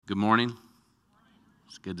Good morning.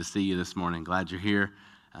 It's good to see you this morning. Glad you're here.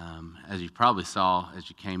 As you probably saw as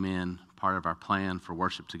you came in, part of our plan for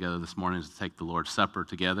worship together this morning is to take the Lord's Supper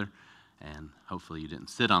together. And hopefully you didn't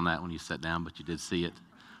sit on that when you sat down, but you did see it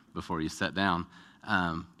before you sat down.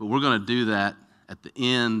 But we're going to do that at the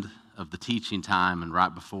end of the teaching time and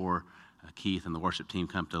right before Keith and the worship team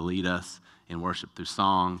come to lead us in worship through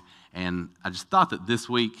song. And I just thought that this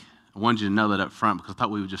week, I wanted you to know that up front because I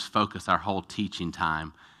thought we would just focus our whole teaching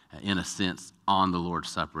time, in a sense, on the Lord's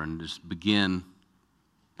Supper and just begin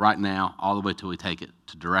right now all the way till we take it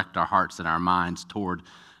to direct our hearts and our minds toward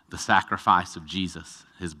the sacrifice of Jesus,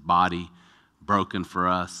 his body broken for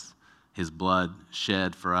us, his blood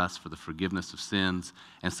shed for us for the forgiveness of sins.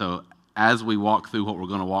 And so as we walk through what we're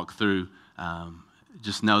going to walk through,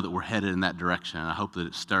 just know that we're headed in that direction. And I hope that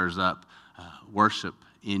it stirs up worship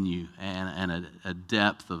in you and a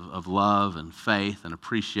depth of love and faith and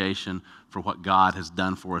appreciation for what God has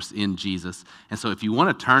done for us in Jesus. And so if you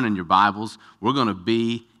want to turn in your Bibles, we're going to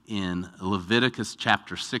be in Leviticus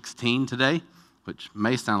chapter 16 today, which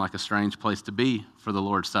may sound like a strange place to be for the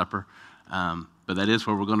Lord's Supper, but that is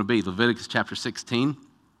where we're going to be, Leviticus chapter 16.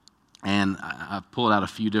 And I've pulled out a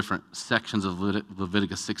few different sections of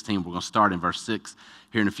Leviticus 16. We're going to start in verse 6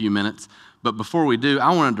 here in a few minutes. But before we do,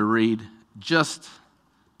 I wanted to read just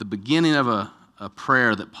the beginning of a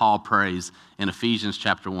prayer that Paul prays in Ephesians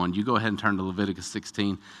chapter 1. You go ahead and turn to Leviticus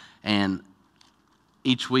 16. And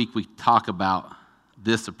each week we talk about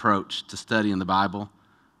this approach to studying the Bible,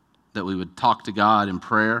 that we would talk to God in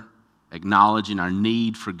prayer, acknowledging our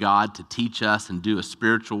need for God to teach us and do a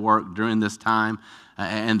spiritual work during this time,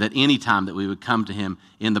 and that any time that we would come to him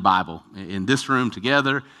in the Bible, in this room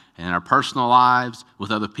together, in our personal lives, with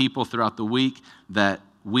other people throughout the week, that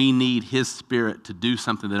we need his Spirit to do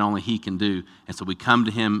something that only he can do. And so we come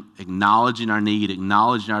to him acknowledging our need,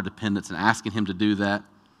 acknowledging our dependence, and asking him to do that.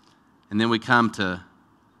 And then we come to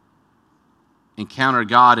encounter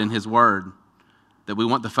God in his word, that we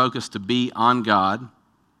want the focus to be on God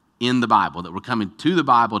in the Bible, that we're coming to the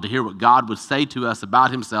Bible to hear what God would say to us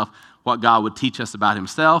about himself, what God would teach us about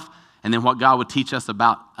himself, and then what God would teach us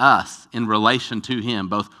about us in relation to him,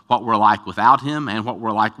 both what we're like without him and what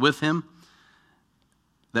we're like with him,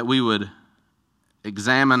 that we would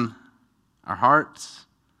examine our hearts,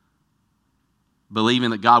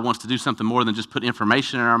 believing that God wants to do something more than just put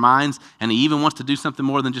information in our minds, and he even wants to do something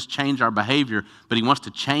more than just change our behavior, but he wants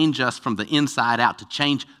to change us from the inside out, to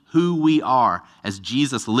change who we are as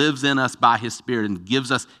Jesus lives in us by his Spirit and gives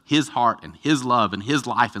us his heart and his love and his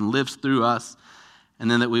life and lives through us. And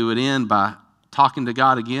then that we would end by talking to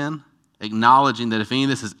God again, acknowledging that if any of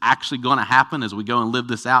this is actually going to happen as we go and live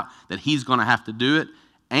this out, that he's going to have to do it,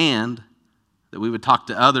 and that we would talk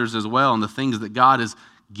to others as well, and the things that God is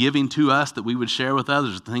giving to us that we would share with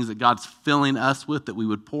others, the things that God's filling us with that we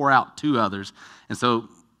would pour out to others. And so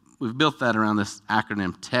we've built that around this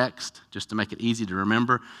acronym TEXT, just to make it easy to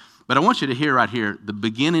remember. But I want you to hear right here, the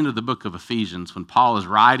beginning of the book of Ephesians, when Paul is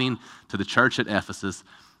writing to the church at Ephesus,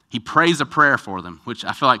 he prays a prayer for them, which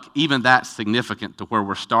I feel like even that's significant to where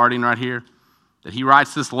we're starting right here, that he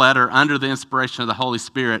writes this letter under the inspiration of the Holy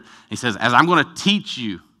Spirit. He says, as I'm going to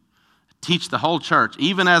teach the whole church,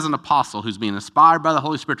 even as an apostle who's being inspired by the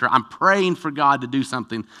Holy Spirit, I'm praying for God to do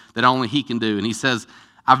something that only he can do. And he says,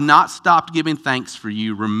 I've not stopped giving thanks for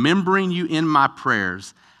you, remembering you in my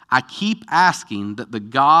prayers. I keep asking that the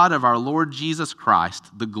God of our Lord Jesus Christ,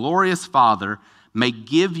 the glorious Father, may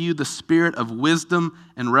give you the spirit of wisdom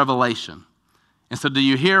and revelation. And so do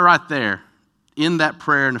you hear right there in that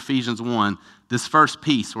prayer in Ephesians 1, this first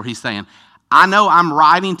piece where he's saying, I know I'm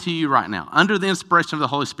writing to you right now under the inspiration of the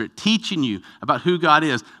Holy Spirit, teaching you about who God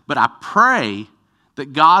is, but I pray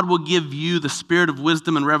that God will give you the spirit of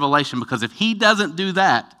wisdom and revelation, because if he doesn't do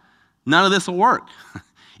that, none of this will work.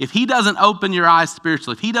 If he doesn't open your eyes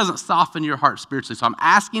spiritually, if he doesn't soften your heart spiritually. So I'm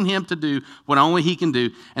asking him to do what only he can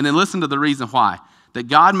do. And then listen to the reason why. That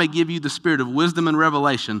God may give you the spirit of wisdom and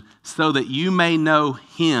revelation so that you may know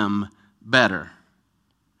him better.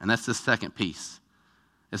 And that's the second piece.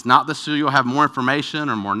 It's not that so you'll have more information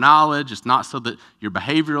or more knowledge. It's not so that your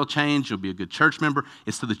behavior will change, you'll be a good church member.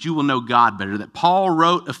 It's so that you will know God better. That Paul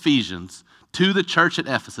wrote Ephesians to the church at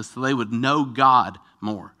Ephesus so they would know God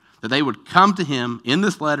more. That they would come to him in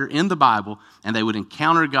this letter, in the Bible, and they would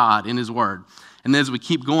encounter God in his word. And as we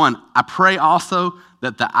keep going, I pray also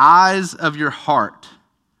that the eyes of your heart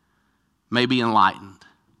may be enlightened.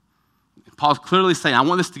 Paul's clearly saying, I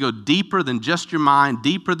want this to go deeper than just your mind,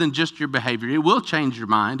 deeper than just your behavior. It will change your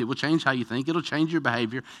mind. It will change how you think. It'll change your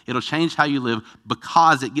behavior. It'll change how you live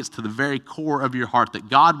because it gets to the very core of your heart, that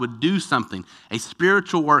God would do something, a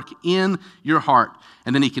spiritual work in your heart.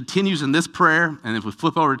 And then he continues in this prayer, and if we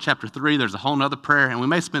flip over to chapter 3, there's a whole other prayer, and we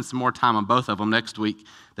may spend some more time on both of them next week,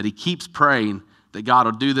 that he keeps praying that God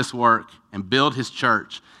will do this work and build his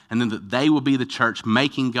church, and then that they will be the church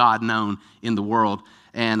making God known in the world.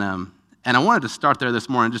 And I wanted to start there this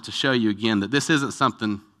morning just to show you again that this isn't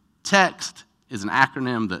something, text is an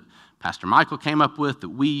acronym that Pastor Michael came up with that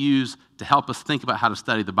we use to help us think about how to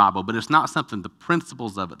study the Bible, but it's not something, the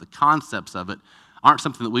principles of it, the concepts of it, aren't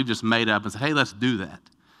something that we've just made up and said, hey, let's do that.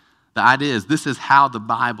 The idea is this is how the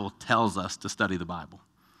Bible tells us to study the Bible.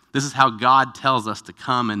 This is how God tells us to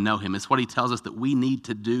come and know him. It's what he tells us that we need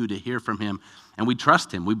to do to hear from him. And we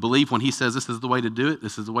trust him. We believe when he says this is the way to do it,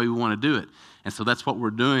 this is the way we want to do it. And so that's what we're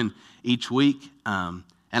doing each week. And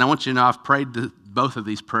I want you to know I've prayed both of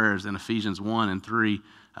these prayers in Ephesians 1 and 3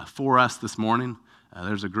 for us this morning.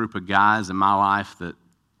 There's a group of guys in my life that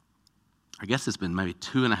I guess it's been maybe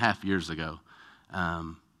 2.5 years ago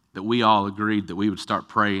that we all agreed that we would start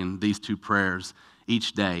praying these two prayers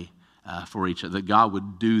each day for each other, that God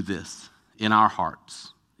would do this in our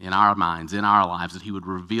hearts, in our minds, in our lives, that he would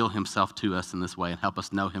reveal himself to us in this way and help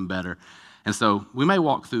us know him better. And so we may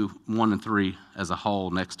walk through 1 and 3 as a whole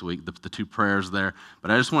next week, the two prayers there, but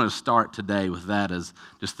I just want to start today with that as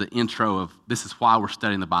just the intro of this is why we're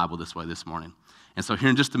studying the Bible this way this morning. And so here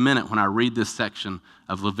in just a minute, when I read this section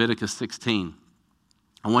of Leviticus 16,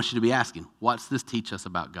 I want you to be asking, what's this teach us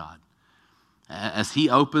about God? As he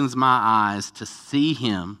opens my eyes to see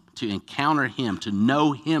him, to encounter him, to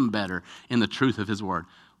know him better in the truth of his word,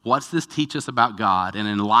 what's this teach us about God? And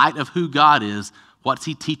in light of who God is, what's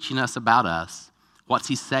he teaching us about us? What's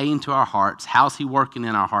he saying to our hearts? How's he working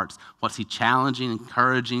in our hearts? What's he challenging,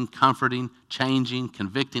 encouraging, comforting, changing,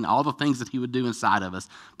 convicting, all the things that he would do inside of us,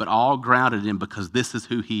 but all grounded in because this is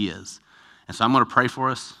who he is. And so I'm going to pray for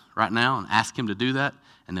us right now and ask him to do that,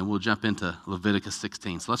 and then we'll jump into Leviticus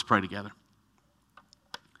 16. So let's pray together.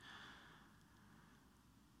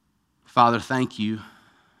 Father, thank you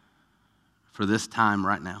for this time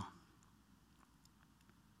right now.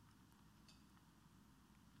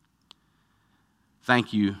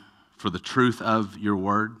 Thank you for the truth of your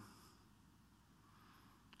word.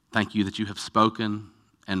 Thank you that you have spoken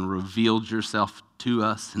and revealed yourself to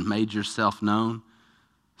us and made yourself known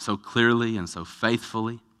so clearly and so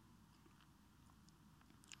faithfully.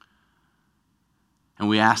 And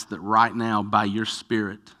we ask that right now, by your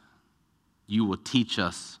Spirit, you will teach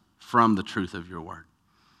us from the truth of your word.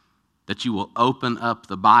 That you will open up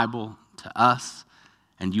the Bible to us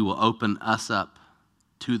and you will open us up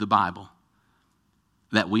to the Bible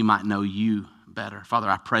that we might know you better. Father,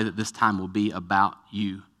 I pray that this time will be about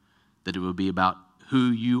you, that it will be about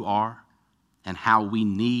who you are and how we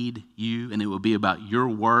need you, and it will be about your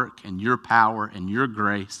work and your power and your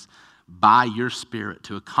grace by your Spirit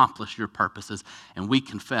to accomplish your purposes. And we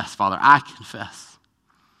confess, Father, I confess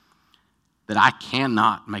that I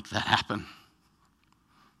cannot make that happen.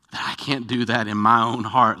 That I can't do that in my own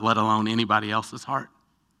heart, let alone anybody else's heart.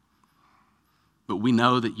 But we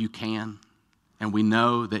know that you can, and we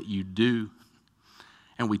know that you do,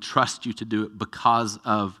 and we trust you to do it because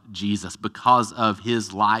of Jesus, because of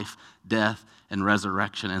his life, death, and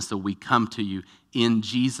resurrection. And so we come to you in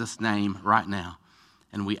Jesus' name right now,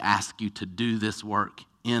 and we ask you to do this work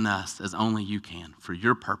in us as only you can, for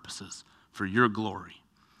your purposes, for your glory.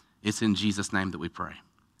 It's in Jesus' name that we pray.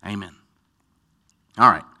 Amen. All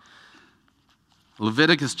right.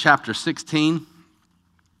 Leviticus chapter 16,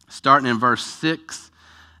 starting in verse 6.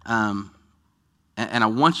 And I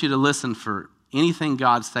want you to listen for anything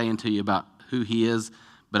God's saying to you about who he is,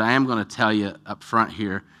 but I am going to tell you up front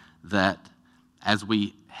here that as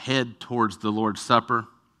we head towards the Lord's Supper,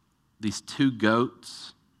 these two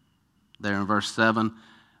goats there in verse 7,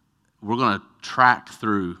 we're going to track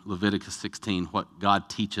through Leviticus 16, what God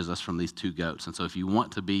teaches us from these two goats. And so if you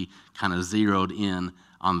want to be kind of zeroed in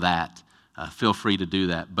on that, feel free to do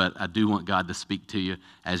that. But I do want God to speak to you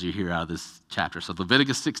as you hear out of this chapter. So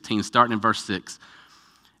Leviticus 16, starting in verse 6.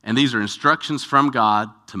 And these are instructions from God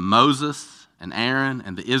to Moses and Aaron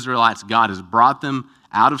and the Israelites. God has brought them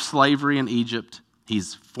out of slavery in Egypt.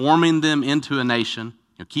 He's forming them into a nation,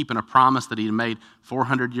 keeping a promise that he had made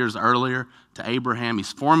 400 years earlier to Abraham.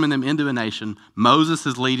 He's forming them into a nation. Moses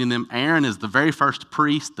is leading them. Aaron is the very first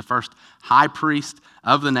priest, the first high priest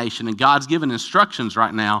of the nation. And God's given instructions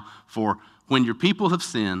right now for when your people have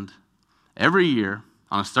sinned, every year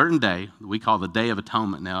on a certain day, we call the Day of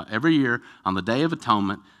Atonement now, every year on the Day of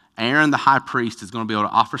Atonement, Aaron, the high priest, is going to be able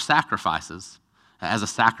to offer sacrifices as a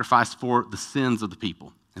sacrifice for the sins of the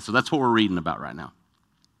people. And so that's what we're reading about right now.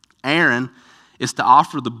 Aaron is to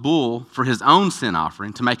offer the bull for his own sin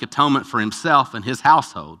offering to make atonement for himself and his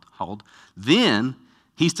household. Then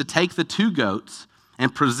he's to take the 2 goats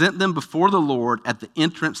and present them before the Lord at the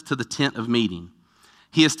entrance to the tent of meeting.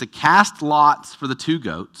 He is to cast lots for the 2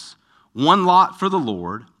 goats, one lot for the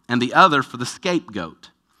Lord and the other for the scapegoat.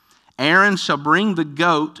 Aaron shall bring the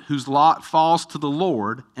goat whose lot falls to the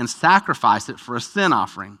Lord and sacrifice it for a sin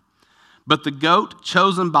offering. But the goat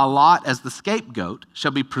chosen by Lot as the scapegoat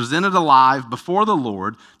shall be presented alive before the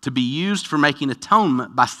Lord to be used for making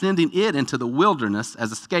atonement by sending it into the wilderness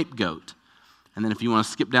as a scapegoat. And then if you want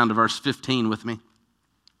to skip down to verse 15 with me.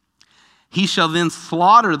 He shall then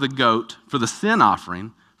slaughter the goat for the sin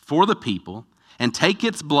offering for the people and take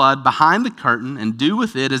its blood behind the curtain and do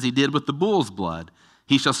with it as he did with the bull's blood.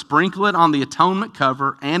 He shall sprinkle it on the atonement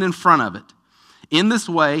cover and in front of it. In this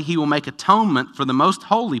way, he will make atonement for the most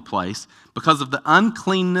holy place because of the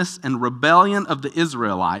uncleanness and rebellion of the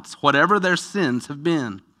Israelites, whatever their sins have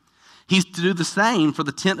been. He's to do the same for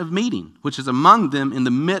the tent of meeting, which is among them in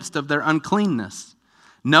the midst of their uncleanness.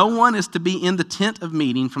 No one is to be in the tent of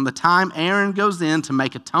meeting from the time Aaron goes in to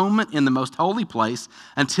make atonement in the most holy place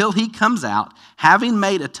until he comes out, having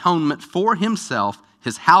made atonement for himself,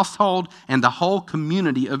 his household, and the whole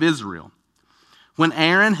community of Israel. When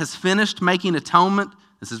Aaron has finished making atonement,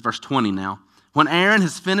 this is verse 20 now. When Aaron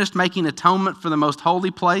has finished making atonement for the most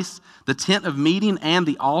holy place, the tent of meeting and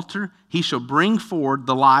the altar, he shall bring forward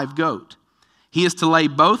the live goat. He is to lay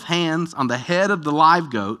both hands on the head of the live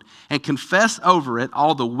goat and confess over it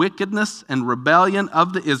all the wickedness and rebellion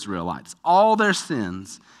of the Israelites, all their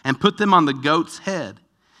sins, and put them on the goat's head.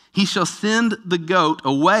 He shall send the goat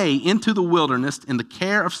away into the wilderness in the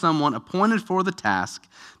care of someone appointed for the task.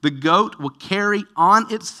 The goat will carry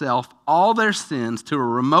on itself all their sins to a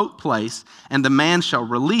remote place, and the man shall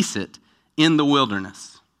release it in the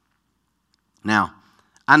wilderness. Now,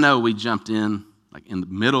 I know we jumped in like in the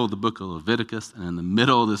middle of the book of Leviticus and in the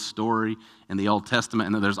middle of this story in the Old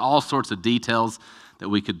Testament, and there's all sorts of details that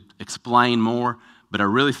we could explain more. But I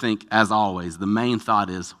really think, as always, the main thought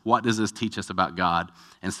is, what does this teach us about God?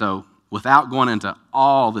 And so, without going into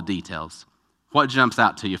all the details, what jumps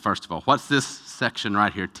out to you, first of all? What's this section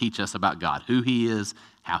right here teach us about God? Who he is,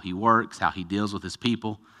 how he works, how he deals with his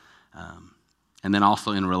people, and then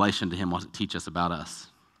also in relation to him, what does it teach us about us?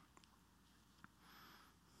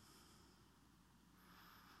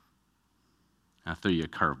 I threw you a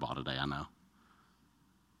curveball today, I know.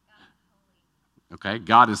 Okay,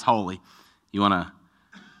 God is holy. You want to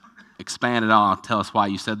expand it all and tell us why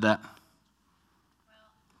you said that? Well,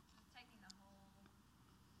 just taking the whole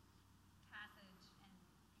passage and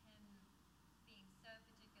him being so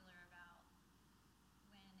particular about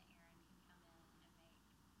when Aaron can come in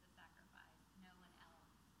and make the sacrifice, no one else.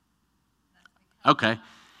 That's because Okay. of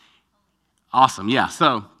holiness. Awesome, yeah.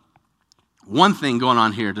 So one thing going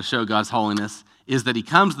on here to show God's holiness is that he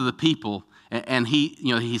comes to the people and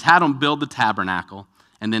he's had them build the tabernacle,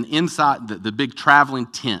 and then inside the big traveling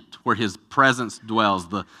tent where his presence dwells,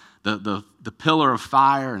 the pillar of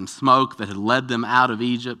fire and smoke that had led them out of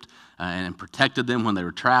Egypt and protected them when they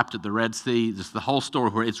were trapped at the Red Sea, just the whole story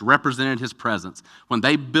where it's represented his presence. When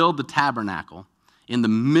they build the tabernacle, in the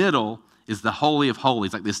middle is the Holy of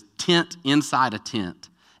Holies, like this tent inside a tent.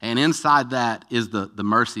 And inside that is the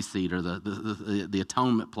mercy seat or the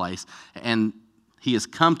atonement place. And he has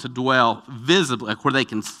come to dwell visibly, like where they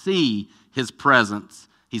can see his presence.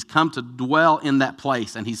 He's come to dwell in that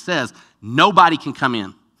place. And he says, nobody can come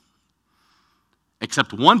in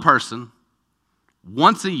except one person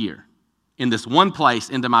once a year in this one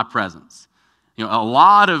place into my presence. You know, a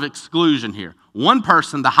lot of exclusion here. One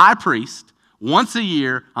person, the high priest, once a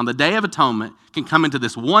year on the Day of Atonement can come into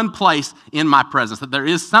this one place in my presence. That there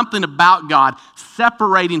is something about God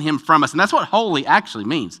separating him from us. And that's what holy actually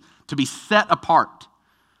means, to be set apart.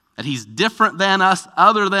 That he's different than us,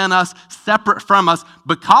 other than us, separate from us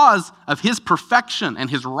because of his perfection and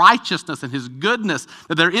his righteousness and his goodness.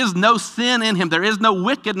 That there is no sin in him, there is no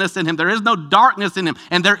wickedness in him, there is no darkness in him,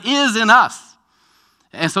 and there is in us.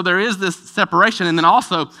 And so there is this separation. And then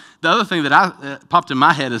also, the other thing that popped in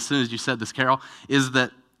my head as soon as you said this, Carol, is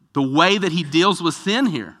that the way that he deals with sin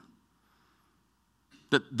here.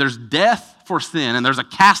 That there's death for sin and there's a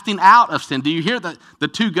casting out of sin. Do you hear the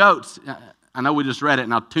 2 goats? I know we just read it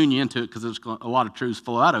and I'll tune you into it because there's a lot of truths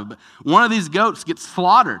flow out of it. But one of these goats gets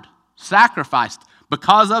slaughtered, sacrificed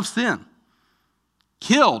because of sin.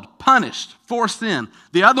 Killed, punished for sin.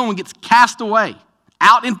 The other one gets cast away.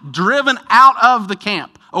 Driven out of the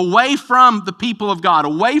camp, away from the people of God,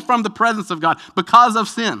 away from the presence of God because of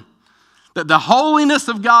sin. That the holiness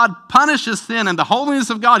of God punishes sin, and the holiness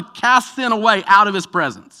of God casts sin away out of his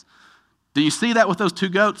presence. Do you see that with those two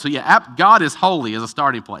goats? So yeah, God is holy as a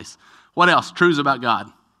starting place. What else? Truths about God.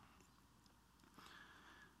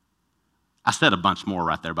 I said a bunch more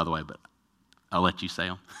right there, by the way, but I'll let you say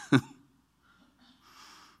them. He always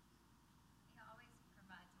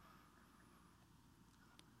provides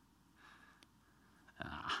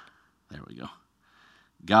There we go.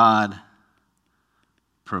 God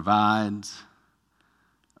provides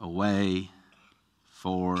a way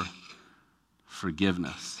for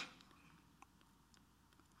forgiveness.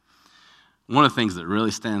 One of the things that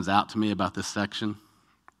really stands out to me about this section,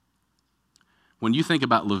 when you think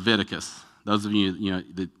about Leviticus, those of you,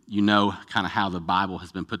 that you know kind of how the Bible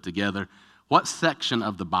has been put together, what section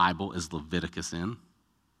of the Bible is Leviticus in?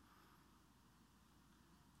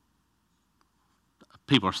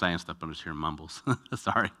 People are saying stuff, but I'm just hearing mumbles.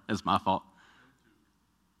 Sorry, that's my fault.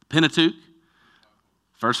 Pentateuch,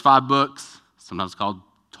 first 5 books, sometimes called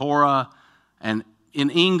Torah. And in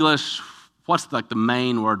English, what's the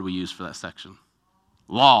main word we use for that section?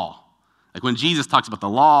 Law. Like when Jesus talks about the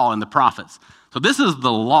law and the prophets. So this is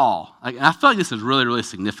the law. And I feel like this is really, really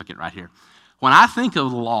significant right here. When I think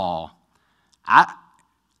of law,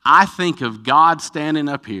 I think of God standing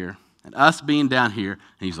up here and us being down here, and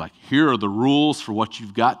he's like, here are the rules for what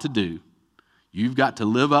you've got to do. You've got to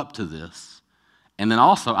live up to this. And then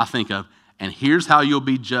also I think of, and here's how you'll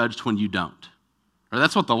be judged when you don't. Or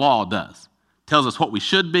that's what the law does. It tells us what we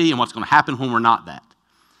should be and what's going to happen when we're not that.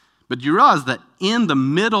 But you realize that in the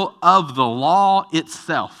middle of the law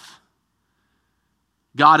itself,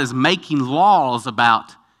 God is making laws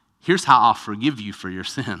about, here's how I'll forgive you for your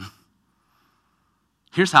sin.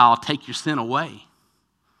 Here's how I'll take your sin away.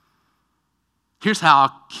 Here's how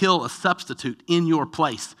I'll kill a substitute in your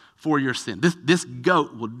place for your sin. This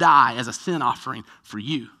goat will die as a sin offering for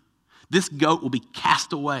you. This goat will be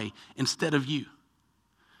cast away instead of you.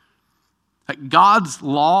 Like God's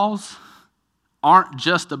laws aren't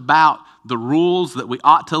just about the rules that we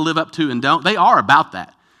ought to live up to and don't. They are about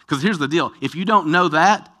that. Because here's the deal. If you don't know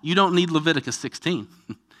that, you don't need Leviticus 16.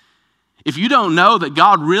 If you don't know that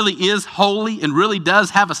God really is holy and really does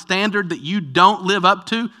have a standard that you don't live up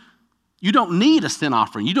to, you don't need a sin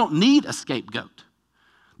offering. You don't need a scapegoat.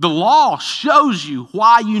 The law shows you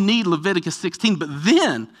why you need Leviticus 16, but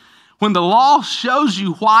then when the law shows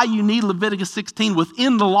you why you need Leviticus 16,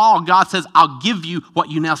 within the law, God says, I'll give you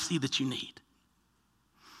what you now see that you need.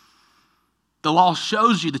 The law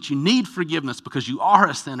shows you that you need forgiveness because you are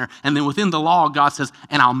a sinner, and then within the law, God says,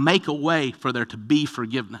 and I'll make a way for there to be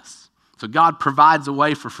forgiveness. So God provides a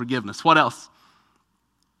way for forgiveness. What else?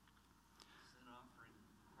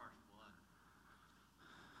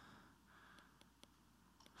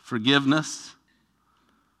 Forgiveness,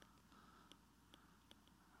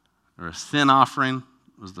 or a sin offering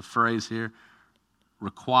was the phrase here,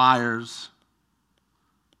 requires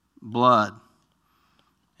blood.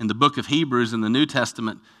 In the book of Hebrews in the New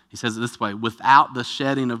Testament, he says it this way, without the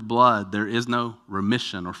shedding of blood, there is no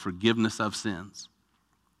remission or forgiveness of sins.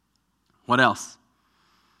 What else?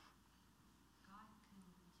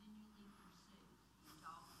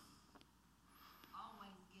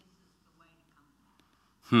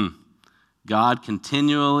 God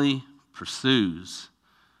continually pursues.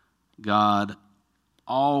 God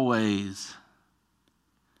always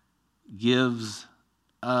gives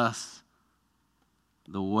us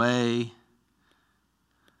the way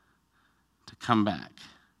to come back.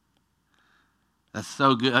 That's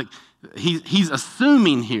so good. Like, he's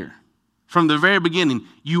assuming here from the very beginning,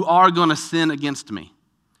 you are going to sin against me.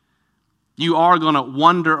 You are going to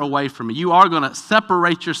wander away from me. You are going to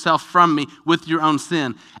separate yourself from me with your own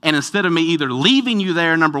sin. And instead of me either leaving you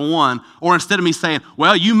there, number one, or instead of me saying,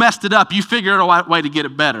 well, you messed it up, you figured out a way to get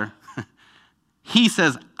it better. He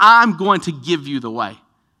says, I'm going to give you the way.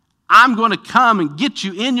 I'm going to come and get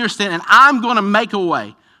you in your sin, and I'm going to make a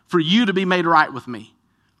way for you to be made right with me.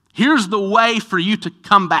 Here's the way for you to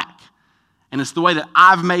come back. And it's the way that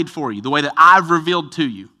I've made for you, the way that I've revealed to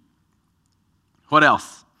you. What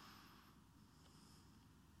else?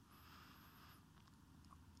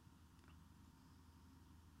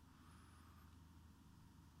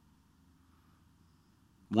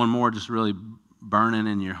 One more just really burning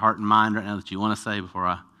in your heart and mind right now that you want to say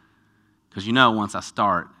before because you know once I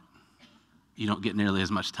start, you don't get nearly as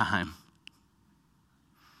much time.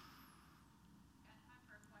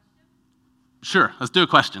 Sure, let's do a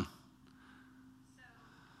question. So,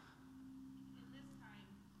 in this time,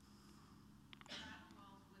 God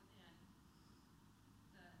dwells within the canon or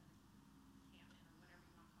whatever you want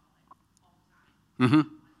to call it all the time.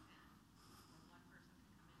 Mm-hmm.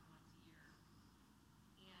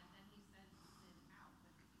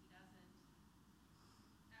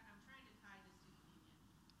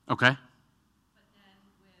 Okay. But then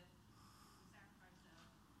with the sacrifice of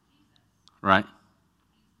Jesus, Right.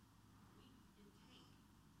 we intake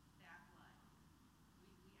that blood.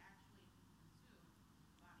 We actually consume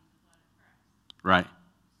the body and blood of Christ. Right.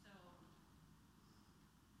 So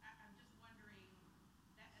I'm just wondering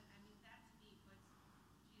that, I mean, that to me puts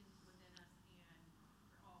Jesus within us and for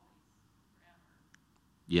always, forever,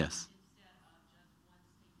 Yes. instead of just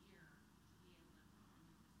once a year to be able to remove the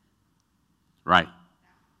sin. Right.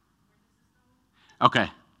 That, where this is going?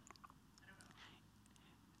 Okay.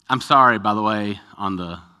 I'm sorry, by the way, on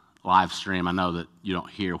the live stream. I know that you don't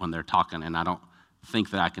hear when they're talking, and I don't think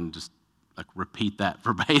that I can just repeat that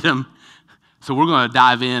verbatim. So we're going to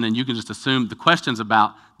dive in, and you can just assume the question's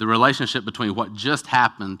about the relationship between what just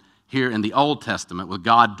happened here in the Old Testament with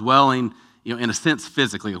God dwelling, in a sense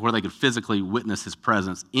physically, where they could physically witness his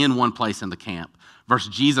presence in one place in the camp,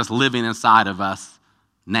 versus Jesus living inside of us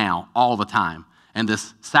now, all the time. And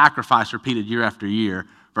this sacrifice repeated year after year,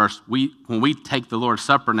 versus when we take the Lord's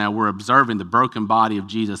Supper now, we're observing the broken body of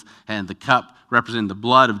Jesus and the cup representing the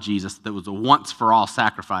blood of Jesus that was a once-for-all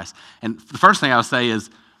sacrifice. And the first thing I would say is,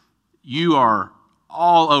 you are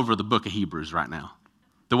all over the book of Hebrews right now.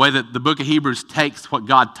 The way that the book of Hebrews takes what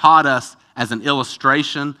God taught us as an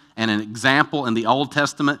illustration and an example in the Old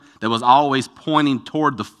Testament that was always pointing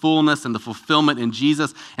toward the fullness and the fulfillment in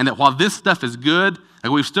Jesus, and that while this stuff is good,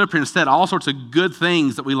 like we've stood up here and said all sorts of good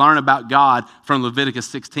things that we learn about God from Leviticus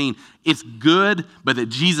 16, it's good, but that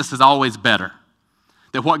Jesus is always better.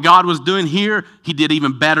 That what God was doing here, he did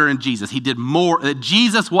even better in Jesus. He did more. That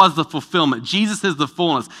Jesus was the fulfillment. Jesus is the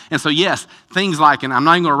fullness. And so yes, things like, and I'm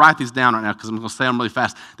not even going to write these down right now because I'm going to say them really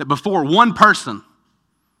fast, that before one person,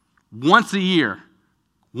 once a year,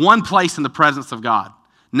 one place in the presence of God.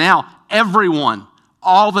 Now everyone,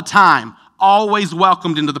 all the time, always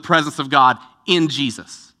welcomed into the presence of God in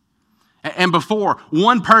Jesus. And before,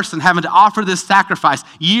 one person having to offer this sacrifice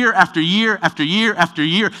year after year after year after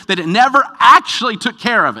year, that it never actually took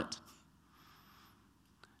care of it.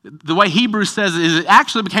 The way Hebrews says it is, it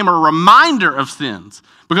actually became a reminder of sins.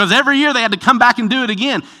 Because every year they had to come back and do it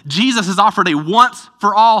again. Jesus has offered a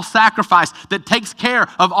once-for-all sacrifice that takes care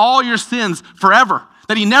of all your sins forever.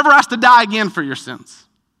 That he never has to die again for your sins.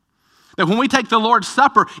 That when we take the Lord's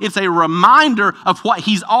Supper, it's a reminder of what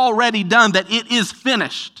he's already done, that it is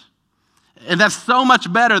finished. And that's so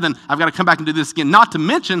much better than, I've got to come back and do this again. Not to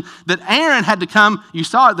mention that Aaron had to come, you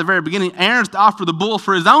saw at the very beginning, Aaron's to offer the bull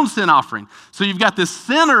for his own sin offering. So you've got this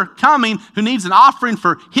sinner coming who needs an offering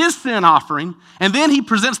for his sin offering, and then he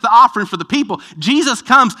presents the offering for the people. Jesus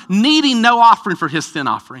comes needing no offering for his sin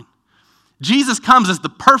offering. Jesus comes as the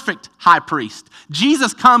perfect high priest.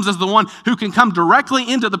 Jesus comes as the one who can come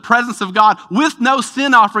directly into the presence of God with no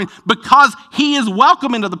sin offering because he is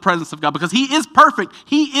welcome into the presence of God, because he is perfect.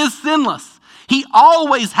 He is sinless. He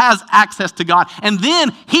always has access to God. And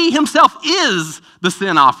then he himself is the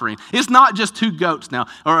sin offering. It's not just two goats now,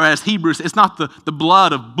 or as Hebrews, it's not the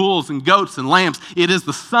blood of bulls and goats and lambs. It is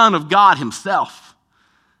the Son of God himself.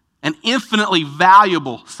 An infinitely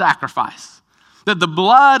valuable sacrifice. That the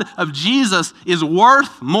blood of Jesus is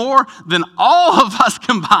worth more than all of us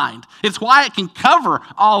combined. It's why it can cover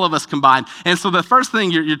all of us combined. And so the first thing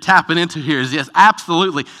you're tapping into here is, yes,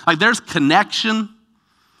 absolutely. Like there's connection.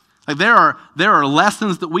 Like there are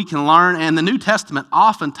lessons that we can learn. And the New Testament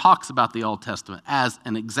often talks about the Old Testament as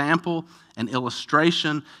an example, an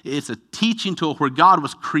illustration. It's a teaching tool where God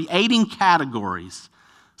was creating categories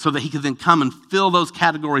so that he could then come and fill those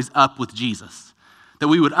categories up with Jesus. That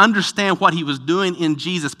we would understand what he was doing in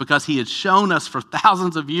Jesus because he had shown us for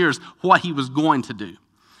thousands of years what he was going to do.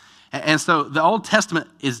 And so the Old Testament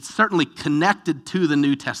is certainly connected to the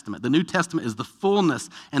New Testament. The New Testament is the fullness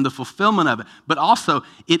and the fulfillment of it, but also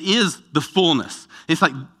it is the fullness. It's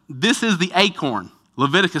like this is the acorn,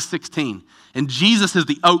 Leviticus 16, and Jesus is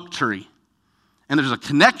the oak tree. And there's a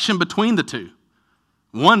connection between the two.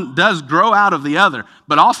 One does grow out of the other,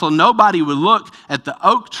 but also nobody would look at the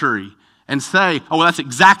oak tree and say, oh, well, that's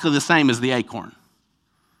exactly the same as the acorn.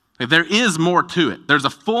 Like, there is more to it. There's a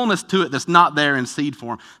fullness to it that's not there in seed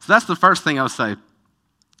form. So that's the first thing I would say.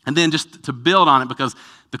 And then just to build on it, because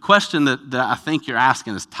the question that I think you're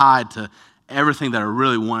asking is tied to everything that I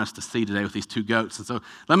really want us to see today with these two goats. And so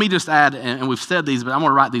let me just add, and we've said these, but I'm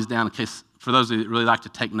going to write these down in case, for those of you that really like to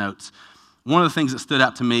take notes. One of the things that stood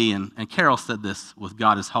out to me, and Carol said this with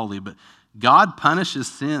God is Holy, but God punishes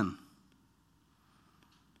sin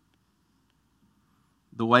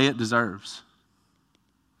the way it deserves.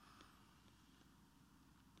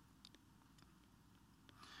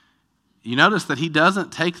 You notice that he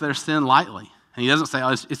doesn't take their sin lightly. And he doesn't say, oh,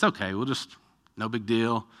 it's okay, we'll just, no big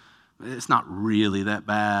deal. It's not really that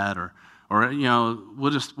bad. Or,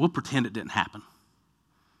 we'll pretend it didn't happen.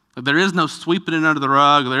 There is no sweeping it under the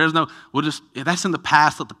rug. There is no, that's in the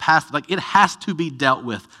past, let the past, it has to be dealt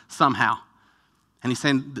with somehow. And he's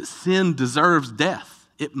saying that sin deserves death.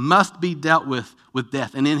 It must be dealt with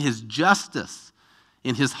death. And in his justice,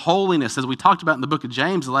 in his holiness, as we talked about in the book of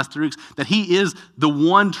James the last 3 weeks, that he is the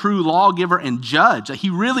one true lawgiver and judge. That he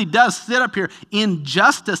really does sit up here in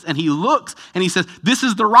justice, and he looks and he says, this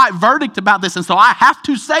is the right verdict about this, and so I have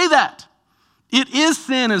to say that. It is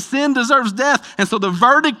sin, and sin deserves death, and so the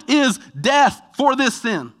verdict is death for this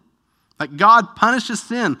sin. Like God punishes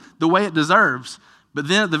sin the way it deserves, but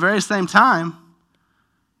then at the very same time,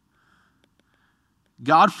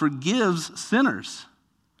 God forgives sinners.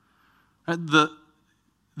 The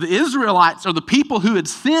Israelites are the people who had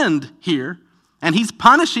sinned here, and he's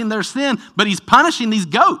punishing their sin, but he's punishing these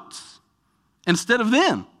goats instead of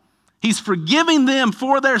them. He's forgiving them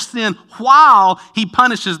for their sin while he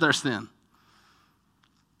punishes their sin.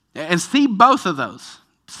 And see both of those.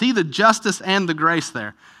 See the justice and the grace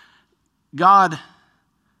there. God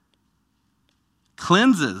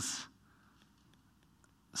cleanses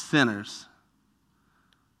sinners.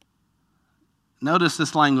 Notice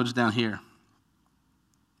this language down here.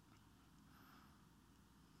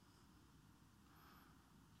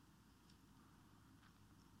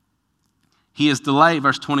 He is to lay,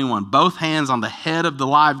 verse 21, both hands on the head of the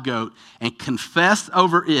live goat and confess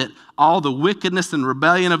over it all the wickedness and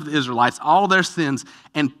rebellion of the Israelites, all their sins,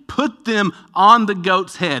 and put them on the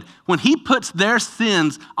goat's head. When he puts their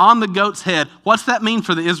sins on the goat's head, what's that mean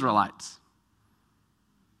for the Israelites?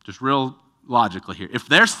 Just real logically here. If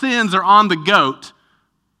their sins are on the goat,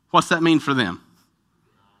 what's that mean for them?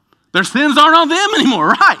 Their sins aren't on them anymore,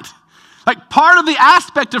 right? Like part of the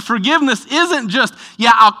aspect of forgiveness isn't just,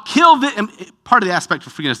 I'll kill this. Part of the aspect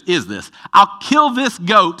of forgiveness is this. I'll kill this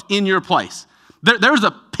goat in your place. There's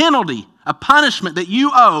a penalty, a punishment that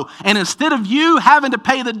you owe, and instead of you having to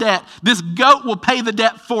pay the debt, this goat will pay the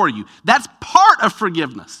debt for you. That's part of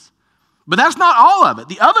forgiveness. But that's not all of it.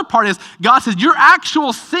 The other part is God says, your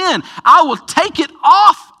actual sin, I will take it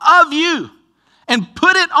off of you and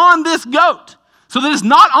put it on this goat so that it's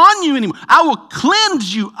not on you anymore. I will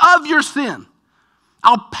cleanse you of your sin.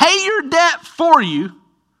 I'll pay your debt for you.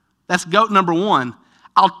 That's goat number 1.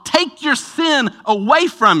 I'll take your sin away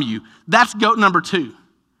from you. That's goat number 2.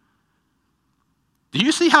 Do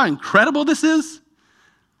you see how incredible this is?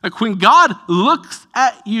 Like when God looks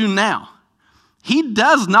at you now, he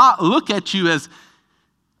does not look at you as,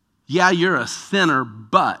 you're a sinner,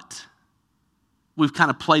 but we've kind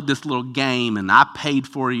of played this little game and I paid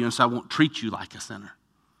for you and so I won't treat you like a sinner.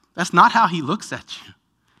 That's not how he looks at you.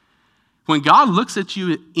 When God looks at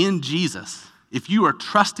you in Jesus, if you are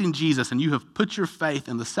trusting Jesus and you have put your faith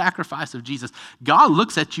in the sacrifice of Jesus, God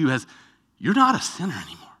looks at you as, you're not a sinner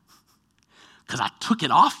anymore because I took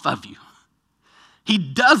it off of you. He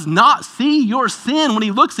does not see your sin when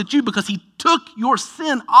he looks at you because he took your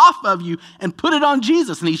sin off of you and put it on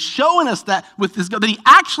Jesus. And he's showing us that with this, that he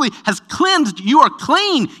actually has cleansed you. You are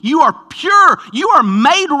clean. You are pure. You are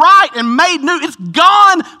made right and made new. It's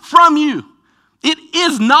gone from you. It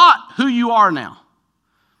is not who you are now.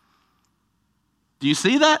 Do you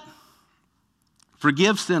see that?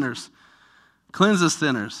 Forgive sinners. Cleanses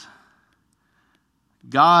sinners.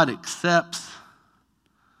 God accepts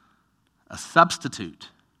a substitute.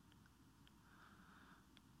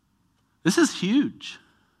 This is huge.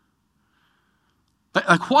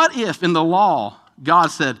 Like what if in the law God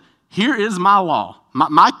said, here is my law.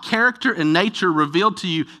 My character and nature revealed to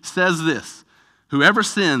you says this. Whoever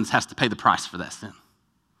sins has to pay the price for that sin.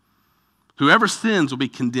 Whoever sins will be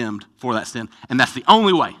condemned for that sin. And that's the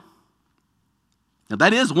only way. Now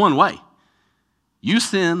that is one way. You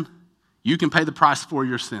sin, you can pay the price for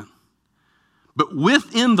your sin. But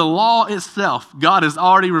within the law itself, God is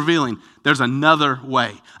already revealing there's another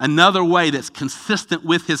way that's consistent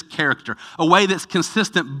with his character, a way that's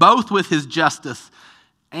consistent both with his justice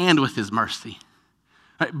and with his mercy,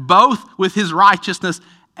 right? Both with his righteousness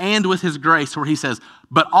and with his grace, where he says,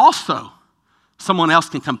 but also someone else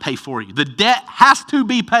can come pay for you. The debt has to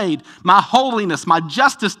be paid. My holiness, my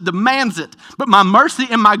justice demands it, but my mercy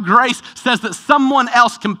and my grace says that someone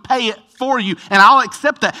else can pay it for you, and I'll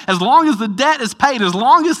accept that. As long as the debt is paid, as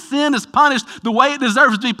long as sin is punished the way it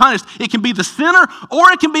deserves to be punished, it can be the sinner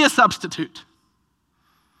or it can be a substitute.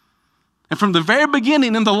 And from the very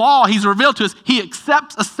beginning in the law, he's revealed to us, he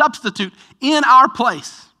accepts a substitute in our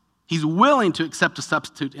place. He's willing to accept a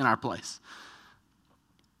substitute in our place.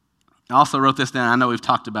 I also wrote this down. I know we've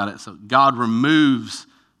talked about it. So God removes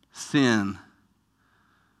sin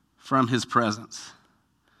from his presence.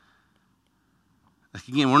 Like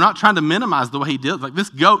again, we're not trying to minimize the way he did it. Like this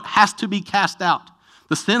goat has to be cast out.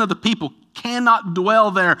 The sin of the people cannot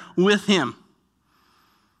dwell there with him.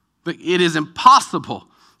 But it is impossible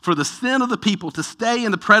for the sin of the people to stay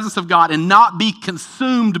in the presence of God and not be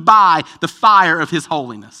consumed by the fire of his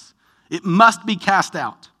holiness. It must be cast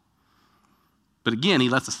out. But again, he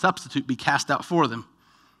lets a substitute be cast out for them.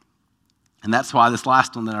 And that's why this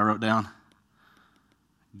last one that I wrote down,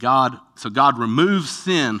 God removes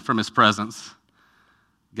sin from his presence.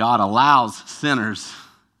 God allows sinners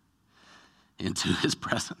into his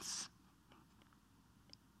presence.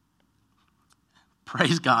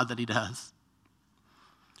 Praise God that he does.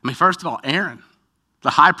 I mean, first of all, Aaron, the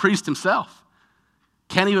high priest himself,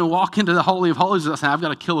 can't even walk into the Holy of Holies without saying, I've got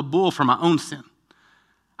to kill a bull for my own sin.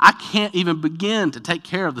 I can't even begin to take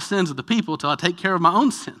care of the sins of the people until I take care of my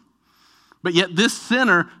own sin. But yet this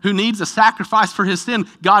sinner who needs a sacrifice for his sin,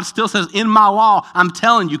 God still says, in my law, I'm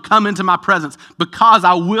telling you, come into my presence because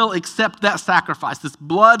I will accept that sacrifice, this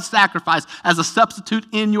blood sacrifice as a substitute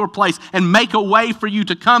in your place and make a way for you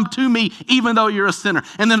to come to me even though you're a sinner.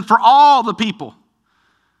 And then for all the people,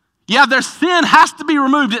 yeah, their sin has to be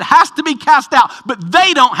removed. It has to be cast out, but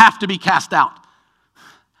they don't have to be cast out.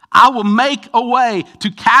 I will make a way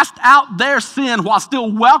to cast out their sin while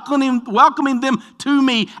still welcoming them to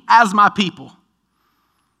me as my people.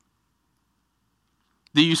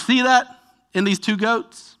 Do you see that in these two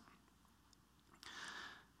goats?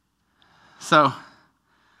 So,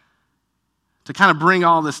 to kind of bring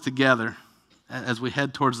all this together as we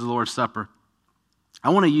head towards the Lord's Supper, I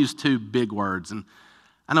want to use two big words. And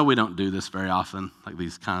I know we don't do this very often, like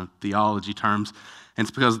these kind of theology terms. And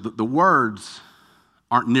it's because the words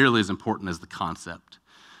aren't nearly as important as the concept.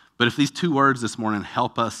 But if these two words this morning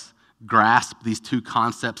help us grasp these two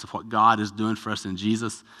concepts of what God is doing for us in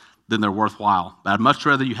Jesus, then they're worthwhile. But I'd much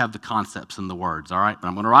rather you have the concepts than the words, all right? But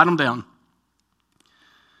I'm going to write them down.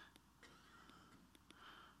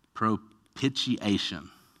 Propitiation.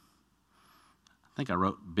 I think I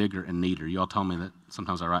wrote bigger and neater. You all told me that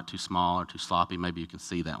sometimes I write too small or too sloppy. Maybe you can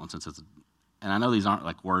see that one since it's, and I know these aren't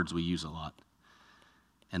like words we use a lot.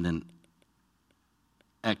 And then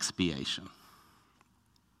expiation.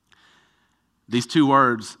 These two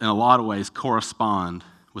words, in a lot of ways, correspond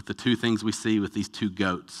with the two things we see with these two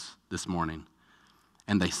goats this morning.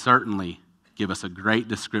 And they certainly give us a great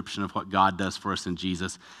description of what God does for us in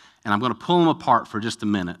Jesus. And I'm going to pull them apart for just a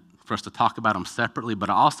minute for us to talk about them separately,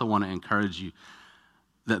 but I also want to encourage you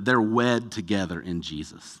that they're wed together in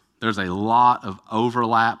Jesus. There's a lot of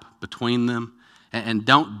overlap between them, and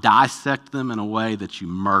don't dissect them in a way that you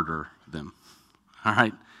murder them. All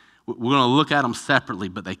right? We're going to look at them separately,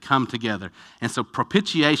 but they come together. And so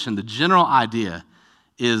propitiation, the general idea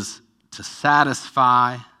is to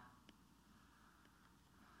satisfy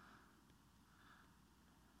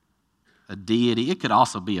a deity. It could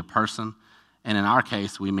also be a person, and in our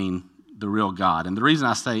case, we mean the real God. And the reason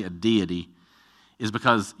I say a deity is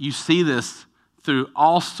because you see this through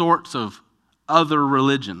all sorts of other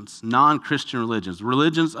religions, non-Christian religions,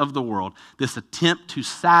 religions of the world, this attempt to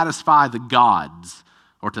satisfy the gods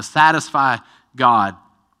or to satisfy God.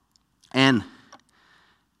 And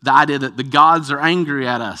the idea that the gods are angry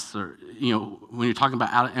at us, or, you know, when you're talking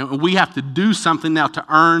about, and we have to do something now to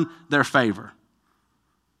earn their favor.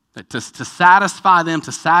 To satisfy them,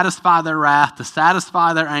 to satisfy their wrath, to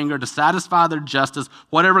satisfy their anger, to satisfy their justice,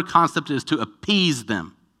 whatever concept it is, to appease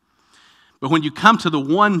them. But when you come to the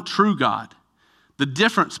one true God, the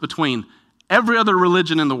difference between every other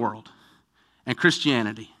religion in the world and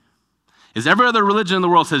Christianity is every other religion in the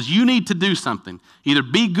world says you need to do something. Either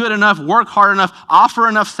be good enough, work hard enough, offer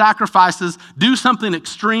enough sacrifices, do something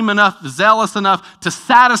extreme enough, zealous enough to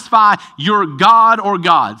satisfy your God or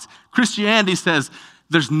gods. Christianity says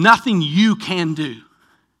there's nothing you can do,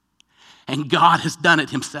 and God has done it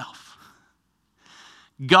himself.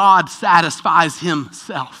 God satisfies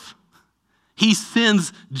himself. He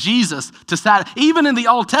sends Jesus to satisfy. Even in the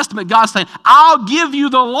Old Testament, God's saying, I'll give you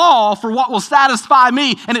the law for what will satisfy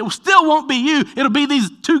me, and it still won't be you. It'll be these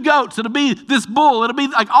two goats. It'll be this bull. It'll be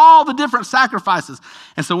like all the different sacrifices.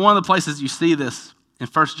 And so one of the places you see this in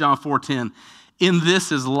 1 John 4:10, in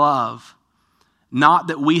this is love, not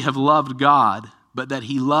that we have loved God, but that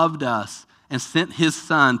he loved us and sent his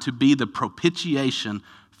son to be the propitiation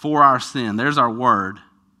for our sin. There's our word.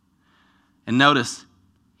 And notice,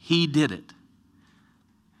 he did it.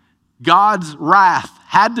 God's wrath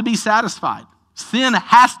had to be satisfied. Sin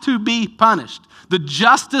has to be punished. The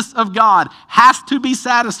justice of God has to be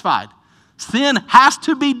satisfied. Sin has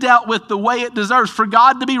to be dealt with the way it deserves for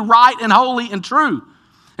God to be right and holy and true.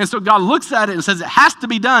 And so God looks at it and says it has to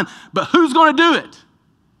be done, but who's going to do it?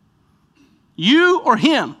 You or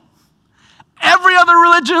him? Every other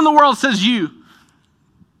religion in the world says you.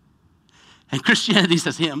 And Christianity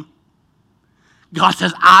says him. God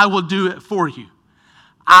says, I will do it for you.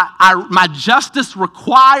 My justice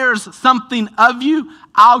requires something of you.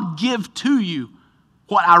 I'll give to you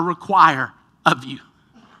what I require of you.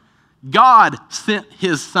 God sent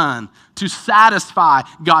his son to satisfy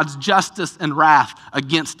God's justice and wrath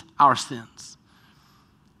against our sins.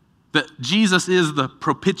 That Jesus is the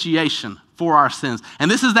propitiation for our sins. And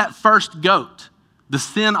this is that first goat, the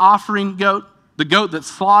sin offering goat, the goat that's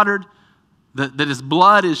slaughtered, that his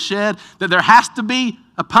blood is shed, that there has to be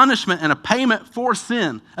a punishment and a payment for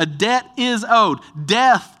sin. A debt is owed.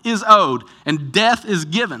 Death is owed. And death is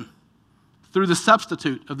given through the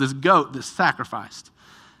substitute of this goat that's sacrificed.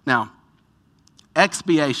 Now,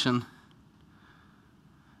 expiation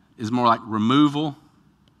is more like removal,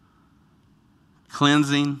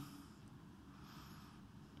 cleansing.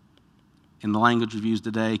 In the language we've used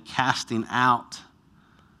today, casting out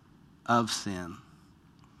of sin.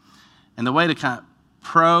 And the way to kind of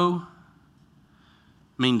pro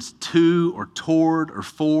means to or toward or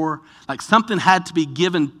for. Like something had to be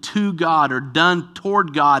given to God or done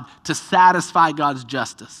toward God to satisfy God's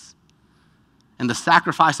justice. And the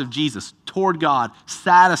sacrifice of Jesus toward God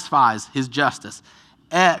satisfies his justice.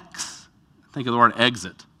 Think of the word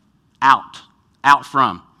exit. Out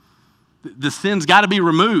from. The sin's got to be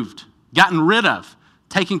removed, gotten rid of,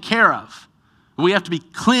 taken care of. We have to be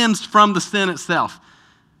cleansed from the sin itself.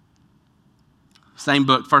 Same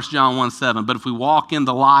book, 1 John 1:7. But if we walk in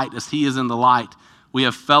the light as he is in the light, we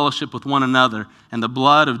have fellowship with one another, and the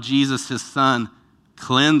blood of Jesus, his son,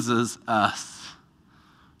 cleanses us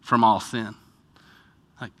from all sin.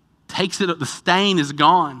 Like, takes it, the stain is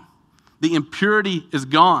gone. The impurity is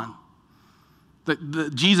gone.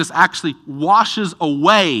 Jesus actually washes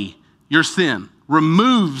away your sin,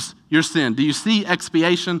 removes your sin. Do you see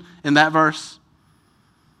expiation in that verse?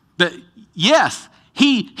 That yes,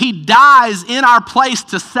 he dies in our place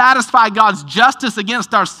to satisfy God's justice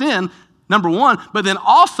against our sin, number one. But then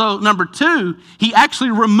also, number two, he actually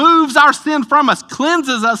removes our sin from us,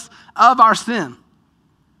 cleanses us of our sin.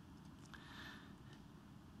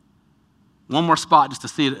 One more spot just to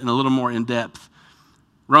see it in a little more in depth.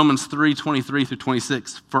 Romans 3:23 through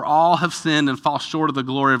 26. For all have sinned and fall short of the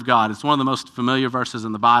glory of God. It's one of the most familiar verses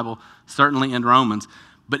in the Bible, certainly in Romans.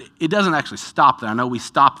 But it doesn't actually stop there. I know we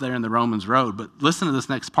stop there in the Romans road, but listen to this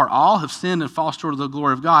next part. All have sinned and fall short of the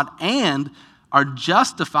glory of God and are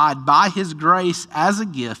justified by his grace as a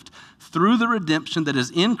gift through the redemption that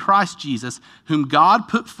is in Christ Jesus, whom God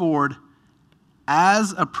put forward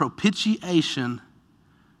as a propitiation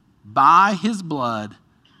by his blood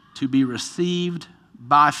to be received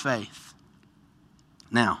by faith.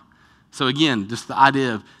 Now, so again, just the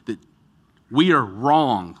idea of that we are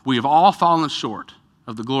wrong. We have all fallen short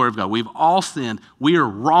of the glory of God. We've all sinned. We are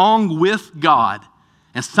wrong with God.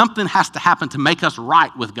 And something has to happen to make us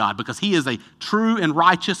right with God because he is a true and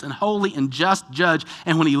righteous and holy and just judge.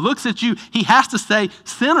 And when he looks at you, he has to say,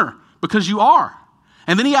 sinner, because you are.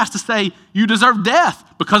 And then he has to say, you deserve death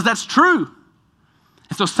because that's true.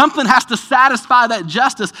 And so something has to satisfy that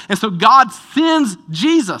justice. And so God sends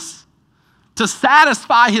Jesus to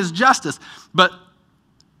satisfy his justice. But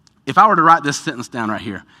if I were to write this sentence down right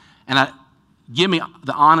here, and give me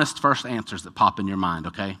the honest first answers that pop in your mind,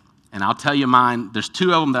 okay? And I'll tell you mine. There's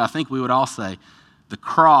two of them that I think we would all say. The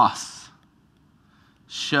cross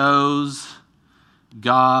shows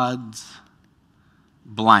God's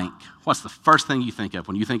blank. What's the first thing you think of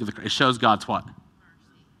when you think of the cross? It shows God's what? Mercy.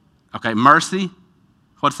 Okay, mercy.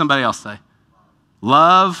 What does somebody else say?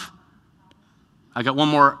 Love. I got one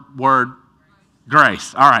more word.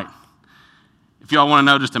 Grace. All right. If y'all want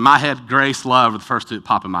to know, just in my head, grace, love are the first two that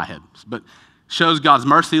pop in my head. But shows God's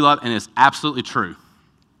mercy, love, and it's absolutely true.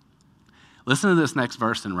 Listen to this next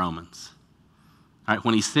verse in Romans. All right,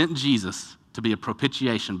 when he sent Jesus to be a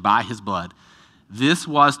propitiation by his blood, this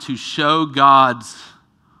was to show God's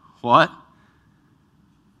what?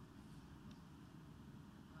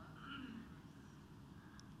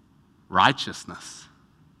 Righteousness.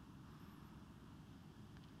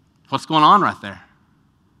 What's going on right there?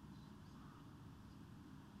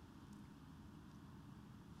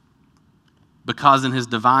 Because in his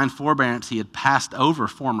divine forbearance, he had passed over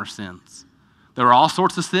former sins. There were all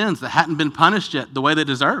sorts of sins that hadn't been punished yet the way they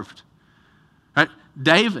deserved. Right?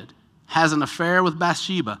 David has an affair with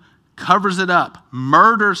Bathsheba, covers it up,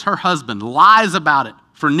 murders her husband, lies about it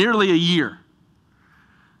for nearly a year.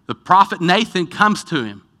 The prophet Nathan comes to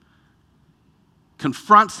him,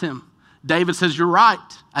 confronts him. David says, you're right,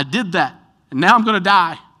 I did that, and now I'm going to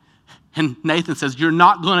die. And Nathan says, you're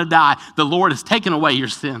not going to die. The Lord has taken away your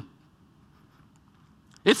sin.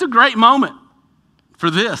 It's a great moment. for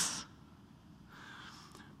this.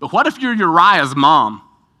 But what if you're Uriah's mom?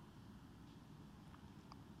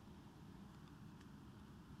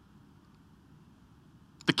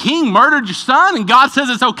 The king murdered your son and God says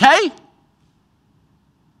it's okay?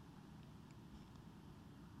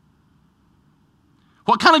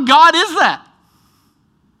 What kind of God is that?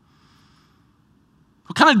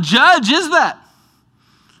 What kind of judge is that?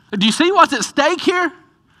 Do you see what's at stake here?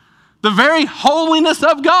 The very holiness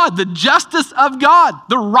of God, the justice of God,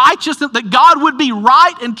 the righteousness that God would be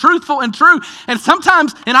right and truthful and true. And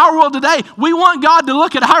sometimes in our world today, we want God to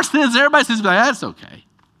look at our sins and everybody says, that's okay.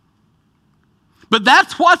 But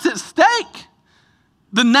that's what's at stake.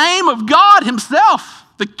 The name of God himself,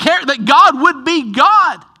 that God would be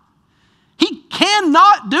God. He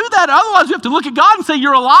cannot do that. Otherwise, you have to look at God and say,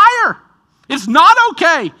 you're a liar. It's not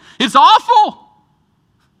okay. It's awful.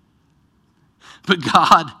 But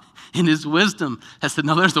God, in his wisdom, has said,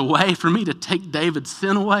 no, there's a way for me to take David's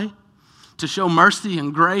sin away, to show mercy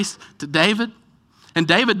and grace to David. And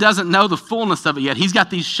David doesn't know the fullness of it yet. He's got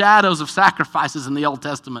these shadows of sacrifices in the Old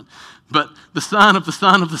Testament. But the son of the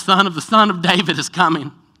son of the son of the son of David is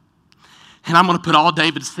coming. And I'm going to put all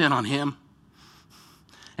David's sin on him.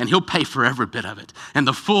 And he'll pay for every bit of it. And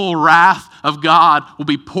the full wrath of God will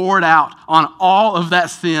be poured out on all of that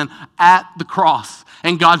sin at the cross.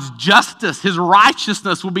 And God's justice, his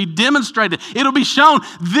righteousness will be demonstrated. It'll be shown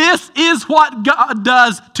this is what God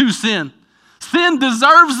does to sin. Sin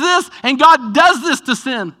deserves this, and God does this to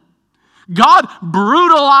sin. God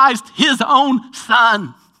brutalized his own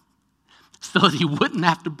son so that he wouldn't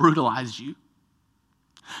have to brutalize you.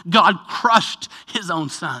 God crushed his own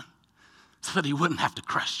son so that he wouldn't have to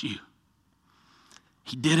crush you.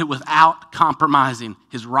 He did it without compromising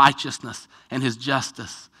his righteousness and his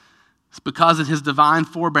justice. It's because in his divine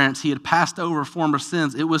forbearance, he had passed over former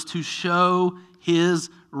sins. It was to show his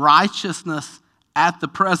righteousness at the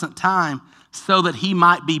present time so that he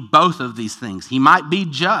might be both of these things. He might be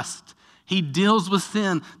just. He deals with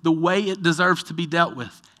sin the way it deserves to be dealt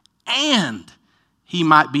with. And he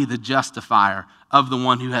might be the justifier of the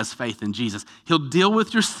one who has faith in Jesus. He'll deal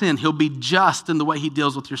with your sin. He'll be just in the way he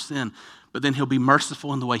deals with your sin. But then he'll be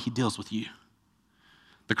merciful in the way he deals with you.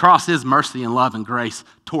 The cross is mercy and love and grace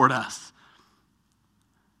toward us.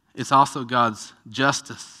 It's also God's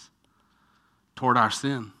justice toward our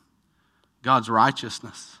sin. God's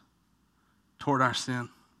righteousness toward our sin.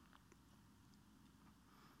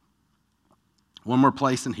 One more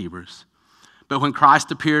place in Hebrews. But when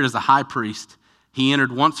Christ appeared as a high priest, he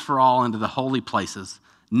entered once for all into the holy places,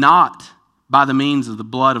 not by the means of the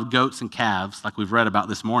blood of goats and calves, like we've read about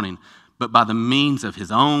this morning, but by the means of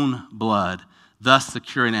his own blood, thus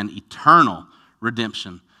securing an eternal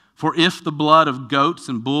redemption. For if the blood of goats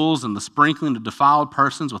and bulls and the sprinkling of defiled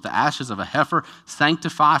persons with the ashes of a heifer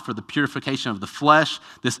sanctify for the purification of the flesh,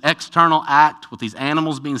 this external act with these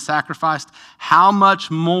animals being sacrificed, how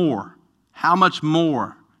much more,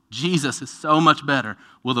 Jesus is so much better,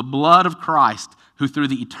 will the blood of Christ, who through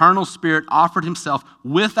the eternal Spirit offered himself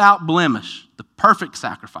without blemish, the perfect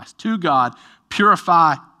sacrifice to God,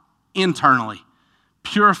 purify internally.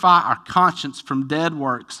 Purify our conscience from dead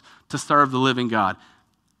works to serve the living God.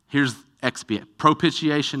 Here's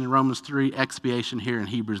propitiation in Romans 3, expiation here in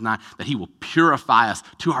Hebrews 9, that he will purify us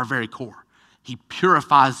to our very core. He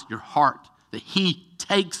purifies your heart, that he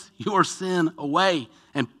takes your sin away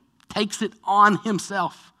and takes it on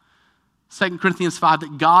himself. 2 Corinthians 5,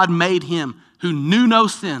 that God made him who knew no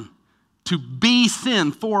sin to be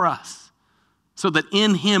sin for us, so that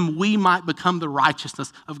in him we might become the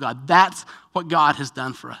righteousness of God. That's what God has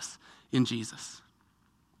done for us in Jesus.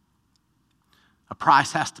 A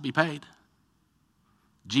price has to be paid.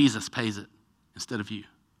 Jesus pays it instead of you,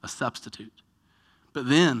 a substitute. But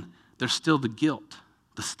then there's still the guilt.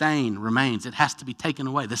 The stain remains. It has to be taken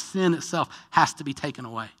away. The sin itself has to be taken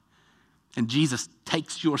away. And Jesus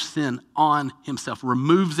takes your sin on himself,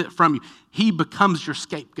 removes it from you. He becomes your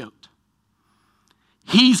scapegoat.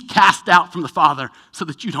 He's cast out from the Father so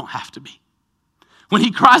that you don't have to be. When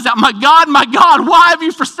he cries out, my God, why have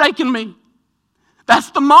you forsaken me?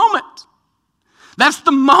 That's the moment. That's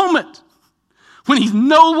the moment when he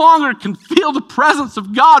no longer can feel the presence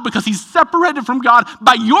of God because he's separated from God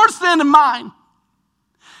by your sin and mine.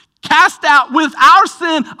 Cast out with our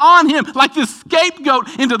sin on him like this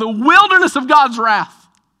scapegoat into the wilderness of God's wrath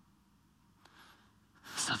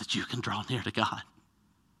so that you can draw near to God,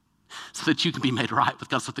 so that you can be made right with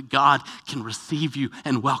God, so that God can receive you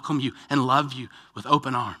and welcome you and love you with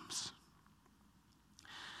open arms.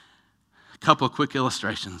 A couple of quick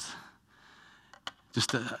illustrations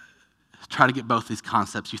just to try to get both these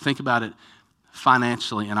concepts. You think about it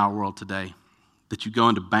financially in our world today, that you go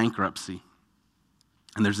into bankruptcy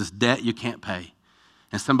and there's this debt you can't pay,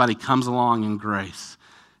 and somebody comes along in grace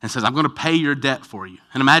and says, I'm going to pay your debt for you.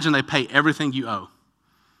 And imagine they pay everything you owe,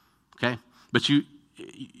 okay? But you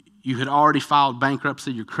had already filed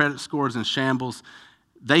bankruptcy, your credit score is in shambles.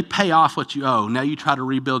 They pay off what you owe. Now you try to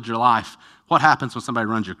rebuild your life. What happens when somebody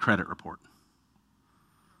runs your credit report?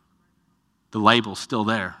 The label's still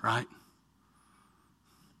there, right?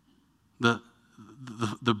 The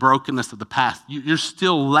brokenness of the past, you're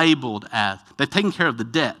still labeled as, they've taken care of the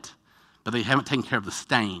debt, but they haven't taken care of the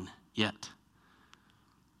stain yet.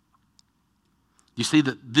 You see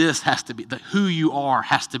that this has to be, that who you are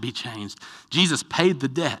has to be changed. Jesus paid the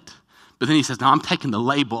debt, but then he says, no, I'm taking the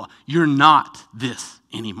label. You're not this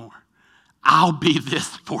anymore. I'll be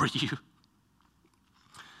this for you.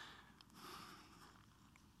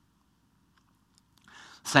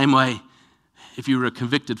 Same way, if you were a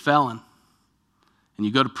convicted felon and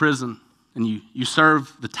you go to prison and you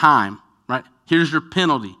serve the time, right? Here's your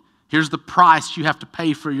penalty. Here's the price you have to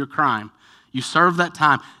pay for your crime. You serve that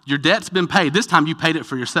time. Your debt's been paid. This time you paid it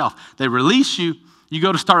for yourself. They release you. You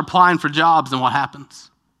go to start applying for jobs, and what happens?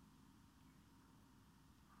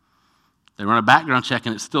 They run a background check,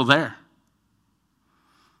 and it's still there.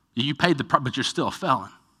 You paid the price, but you're still a felon.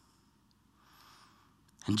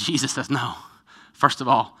 And Jesus says, no. First of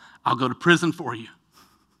all, I'll go to prison for you.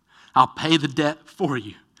 I'll pay the debt for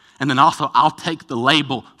you. And then also, I'll take the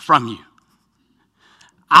label from you.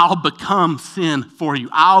 I'll become sin for you.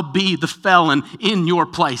 I'll be the felon in your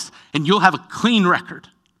place, and you'll have a clean record,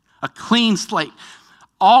 a clean slate.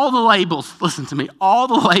 All the labels, listen to me, all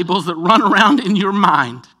the labels that run around in your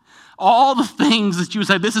mind, all the things that you would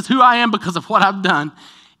say, this is who I am because of what I've done,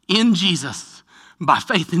 in Jesus, by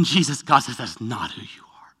faith in Jesus, God says that's not who you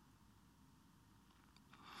are.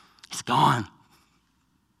 It's gone.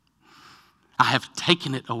 I have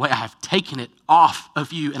taken it away. I have taken it off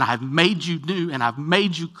of you, and I have made you new, and I've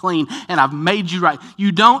made you clean, and I've made you right.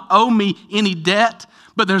 You don't owe me any debt,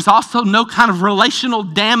 but there's also no kind of relational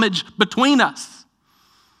damage between us.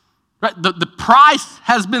 Right? The price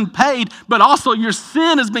has been paid, but also your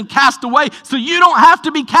sin has been cast away, so you don't have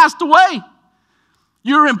to be cast away.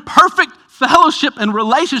 You're in perfect fellowship and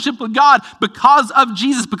relationship with God because of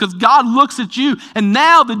Jesus, because God looks at you, and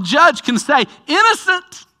now the judge can say,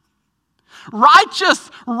 innocent, righteous,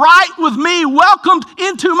 right with me, welcomed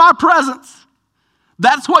into my presence.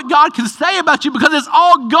 That's what God can say about you because it's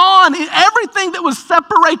all gone. Everything that would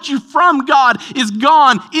separate you from God is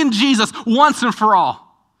gone in Jesus once and for all.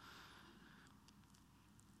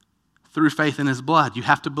 Through faith in his blood, you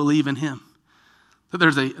have to believe in him. That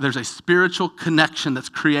there's a spiritual connection that's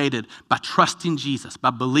created by trusting Jesus, by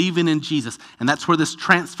believing in Jesus. And that's where this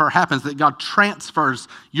transfer happens, that God transfers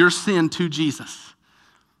your sin to Jesus.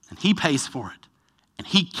 And he pays for it. And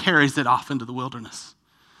he carries it off into the wilderness.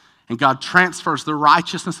 And God transfers the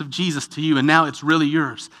righteousness of Jesus to you, and now it's really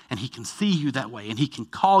yours. And he can see you that way, and he can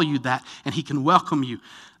call you that, and he can welcome you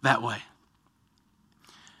that way.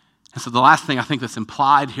 And so the last thing I think that's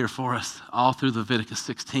implied here for us all through Leviticus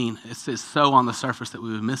 16, it says so on the surface that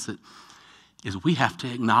we would miss it, is we have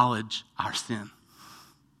to acknowledge our sin.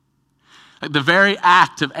 Like the very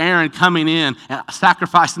act of Aaron coming in and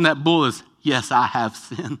sacrificing that bull is, yes, I have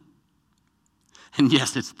sinned. And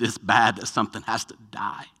yes, it's this bad that something has to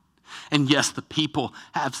die. And yes, the people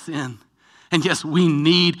have sinned. And yes, we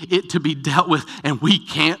need it to be dealt with, and we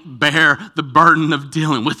can't bear the burden of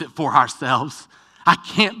dealing with it for ourselves. I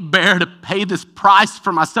can't bear to pay this price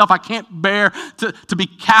for myself. I can't bear to be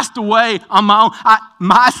cast away on my own.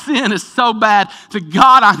 My sin is so bad that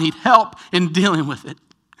God, I need help in dealing with it.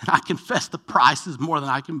 And I confess the price is more than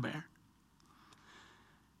I can bear.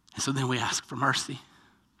 And so then we ask for mercy.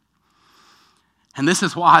 And this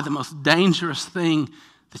is why the most dangerous thing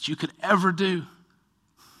that you could ever do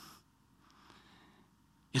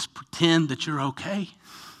is pretend that you're okay.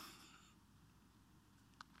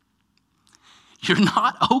 You're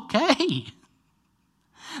not okay.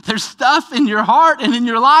 There's stuff in your heart and in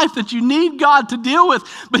your life that you need God to deal with,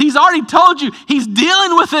 but he's already told you he's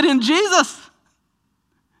dealing with it in Jesus.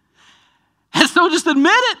 And so just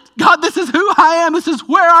admit it. God, this is who I am. This is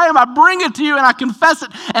where I am. I bring it to you and I confess it,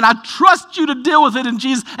 and I trust you to deal with it in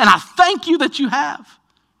Jesus, and I thank you that you have.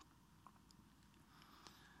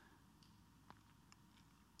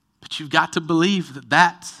 But you've got to believe that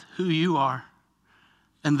that's who you are,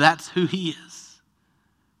 and that's who he is.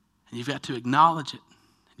 And you've got to acknowledge it.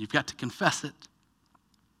 And you've got to confess it.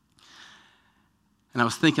 And I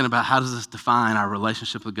was thinking about how does this define our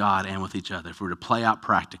relationship with God and with each other if we were to play out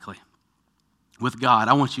practically. With God,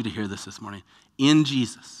 I want you to hear this morning. In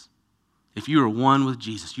Jesus, if you are one with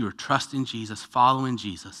Jesus, you are trusting Jesus, following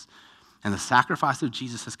Jesus, and the sacrifice of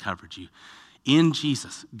Jesus has covered you. In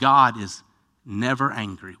Jesus, God is never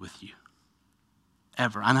angry with you.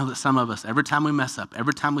 Ever. I know that some of us, every time we mess up,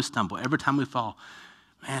 every time we stumble, every time we fall,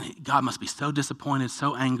 man, God must be so disappointed,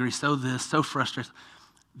 so angry, so this, so frustrated.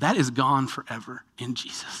 That is gone forever in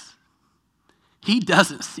Jesus. He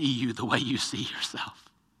doesn't see you the way you see yourself.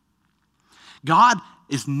 God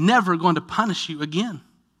is never going to punish you again.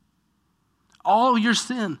 All your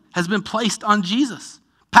sin has been placed on Jesus,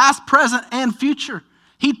 past, present, and future.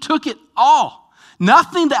 He took it all.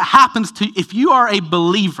 Nothing that happens to you, if you are a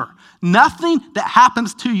believer, nothing that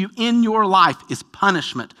happens to you in your life is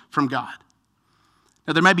punishment from God.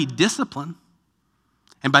 Now, there may be discipline.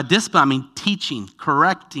 And by discipline, I mean teaching,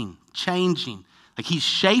 correcting, changing. Like he's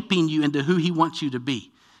shaping you into who he wants you to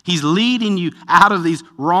be. He's leading you out of these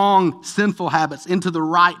wrong, sinful habits into the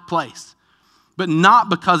right place. But not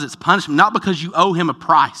because it's punishment, not because you owe him a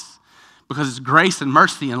price. Because it's grace and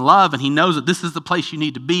mercy and love, and he knows that this is the place you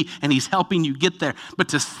need to be, and he's helping you get there. But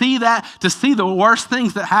to see that, to see the worst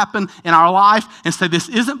things that happen in our life and say, this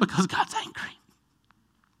isn't because God's angry.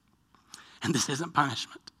 And this isn't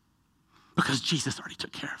punishment. Because Jesus already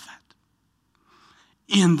took care of that.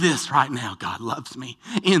 In this right now, God loves me.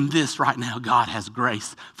 In this right now, God has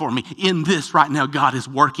grace for me. In this right now, God is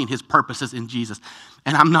working his purposes in Jesus.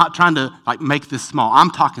 And I'm not trying to make this small.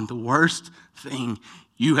 I'm talking the worst thing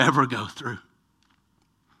you ever go through.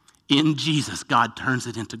 In Jesus, God turns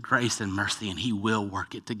it into grace and mercy, and he will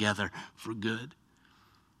work it together for good.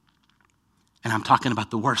 And I'm talking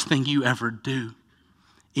about the worst thing you ever do.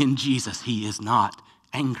 In Jesus, he is not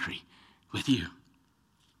angry with you.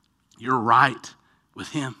 You're right with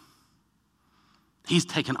him. He's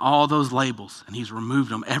taken all those labels and he's removed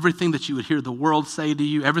them. Everything that you would hear the world say to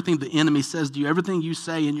you, everything the enemy says to you, everything you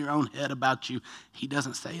say in your own head about you, he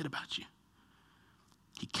doesn't say it about you.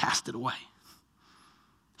 He cast it away.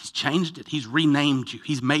 He's changed it. He's renamed you.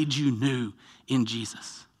 He's made you new in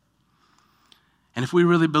Jesus. And if we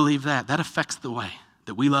really believe that, that affects the way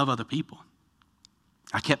that we love other people.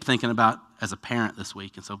 I kept thinking about as a parent this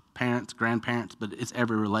week, and so parents, grandparents, but it's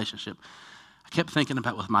every relationship. I kept thinking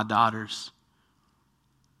about with my daughters,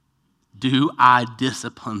 do I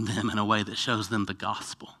discipline them in a way that shows them the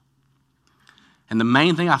gospel? And the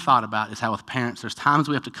main thing I thought about is how with parents, there's times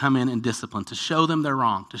we have to come in and discipline to show them they're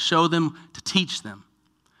wrong, to show them, to teach them.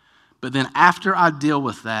 But then after I deal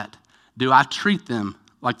with that, do I treat them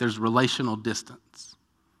like there's relational distance?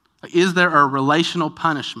 Like, is there a relational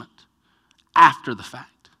punishment after the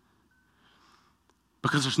fact?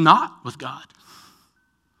 Because there's not with God.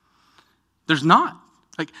 There's not.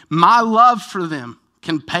 Like, my love for them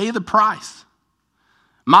can pay the price.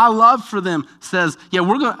 My love for them says, yeah,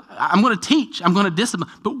 I'm going to teach, I'm going to discipline,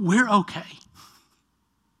 but we're okay.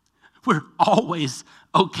 We're always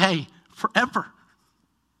okay forever.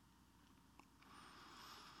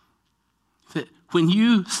 That when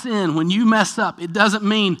you sin, when you mess up, it doesn't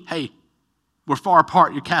mean, hey, we're far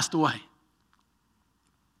apart, you're cast away.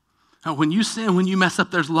 No, when you sin, when you mess up,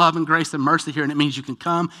 there's love and grace and mercy here, and it means you can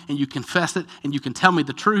come and you confess it and you can tell me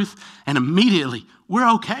the truth, and immediately we're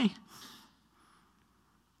okay.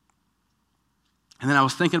 And then I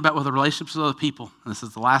was thinking about with the relationships with other people, and this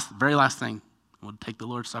is the very last thing. We'll take the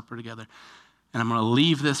Lord's Supper together, and I'm going to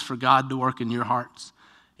leave this for God to work in your hearts,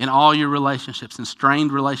 in all your relationships, in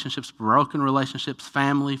strained relationships, broken relationships,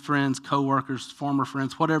 family, friends, co-workers, former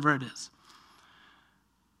friends, whatever it is.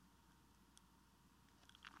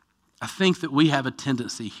 I think that we have a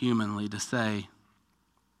tendency humanly to say,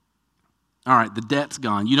 all right, the debt's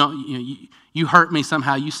gone. You hurt me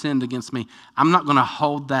somehow, you sinned against me. I'm not going to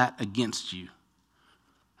hold that against you.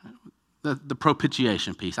 The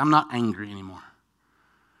propitiation piece. I'm not angry anymore.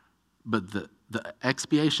 But the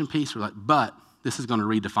expiation piece, we're like, but this is going to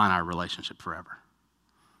redefine our relationship forever.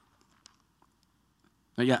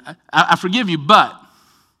 Now, yeah, I forgive you, but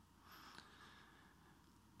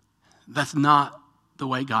that's not the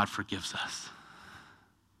way God forgives us.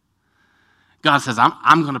 God says,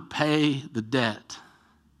 I'm going to pay the debt,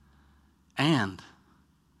 and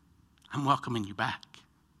I'm welcoming you back.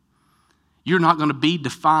 You're not going to be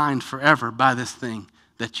defined forever by this thing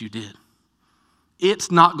that you did. It's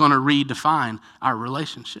not going to redefine our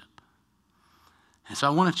relationship. And so I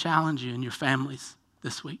want to challenge you in your families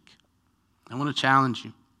this week. I want to challenge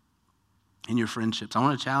you in your friendships. I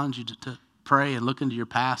want to challenge you to pray and look into your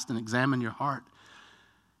past and examine your heart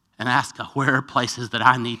and ask, where are places that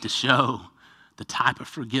I need to show the type of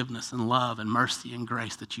forgiveness and love and mercy and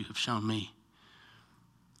grace that you have shown me?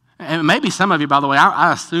 And maybe some of you, by the way,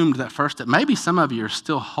 I assumed that first, that maybe some of you are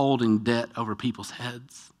still holding debt over people's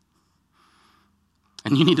heads.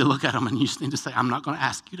 And you need to look at them and you just need to say, I'm not going to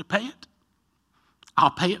ask you to pay it.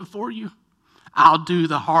 I'll pay it for you. I'll do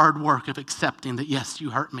the hard work of accepting that, yes,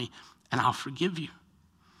 you hurt me, and I'll forgive you.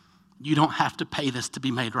 You don't have to pay this to be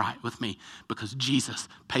made right with me because Jesus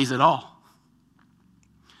pays it all.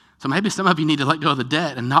 So maybe some of you need to let go of the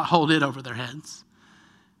debt and not hold it over their heads.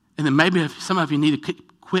 And then maybe some of you need to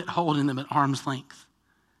quit holding them at arm's length.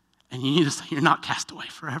 And you need to say, you're not cast away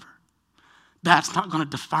forever. That's not going to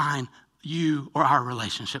define you or our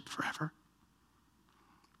relationship forever.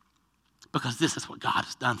 Because this is what God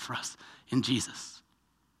has done for us in Jesus.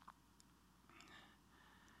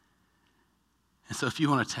 And so if you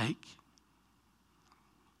want to take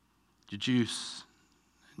your juice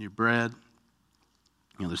and your bread,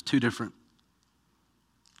 there's 2 different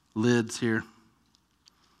lids here.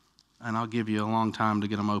 And I'll give you a long time to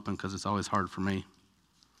get them open because it's always hard for me.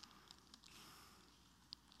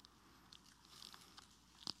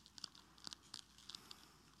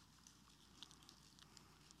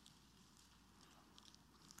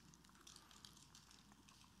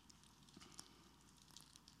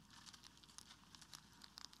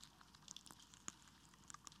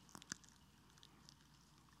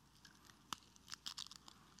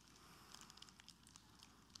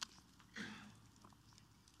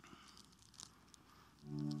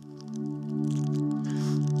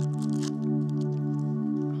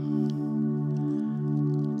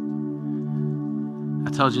 I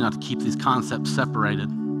told you not to keep these concepts separated,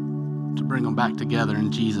 to bring them back together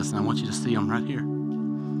in Jesus, and I want you to see them right here.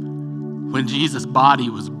 When Jesus' body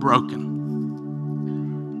was broken,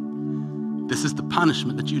 this is the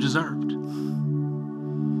punishment that you deserved.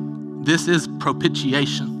 This is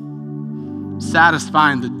propitiation,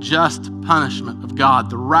 satisfying the just punishment of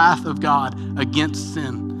God, the wrath of God against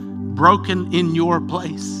sin, broken in your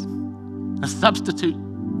place, a substitute,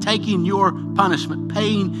 taking your punishment,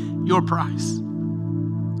 paying your price.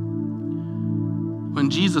 When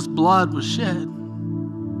Jesus' blood was shed,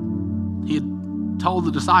 he had told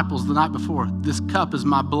the disciples the night before, this cup is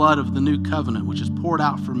my blood of the new covenant, which is poured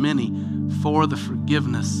out for many for the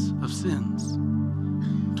forgiveness of sins,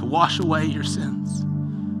 to wash away your sins,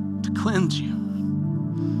 to cleanse you,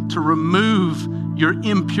 to remove your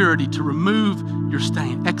impurity, to remove your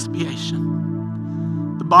stain,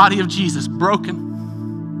 expiation. The body of Jesus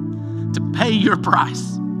broken to pay your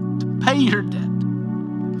price, to pay your debt.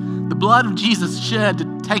 The blood of Jesus shed to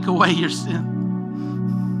take away your sin,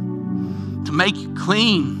 to make you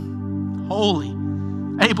clean, holy,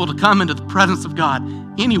 able to come into the presence of God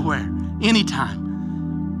anywhere,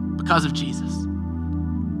 anytime, because of Jesus.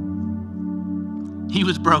 He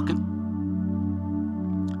was broken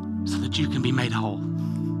so that you can be made whole.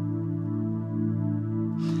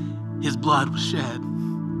 His blood was shed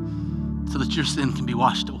so that your sin can be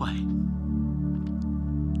washed away.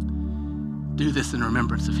 Do this in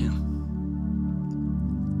remembrance of him.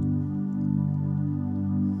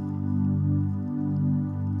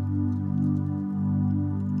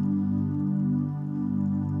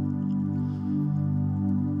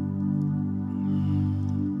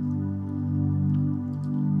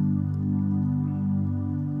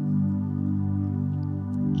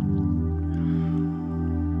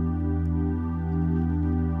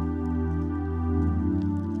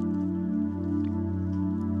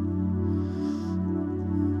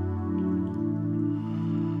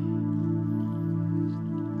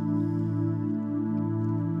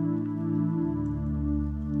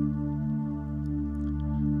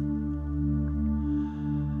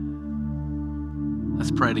 Let's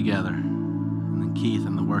pray together. And then Keith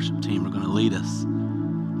and the worship team are going to lead us.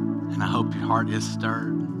 And I hope your heart is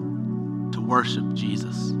stirred to worship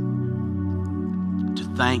Jesus, to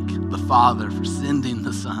thank the Father for sending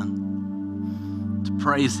the Son, to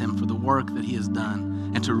praise him for the work that he has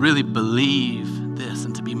done, and to really believe this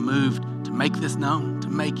and to be moved to make this known, to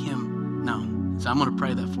make him known. So I'm going to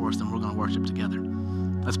pray that for us, and we're going to worship together.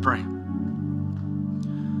 Let's pray.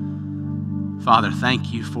 Father,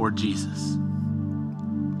 thank you for Jesus.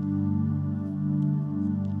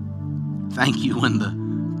 Thank you when the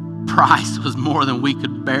price was more than we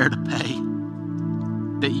could bear to pay,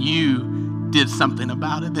 that you did something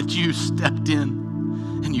about it, that you stepped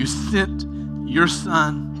in and you sent your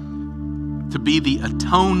Son to be the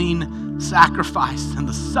atoning sacrifice and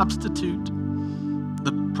the substitute,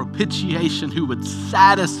 the propitiation who would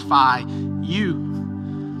satisfy you,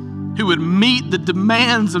 who would meet the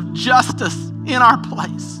demands of justice in our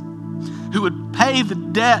place, who would pay the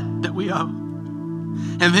debt that we owe,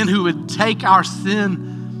 and then who would take our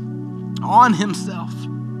sin on himself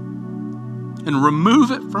and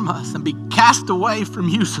remove it from us and be cast away from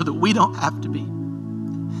you so that we don't have to be.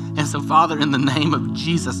 And so, Father, in the name of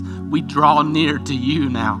Jesus, we draw near to you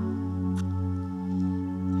now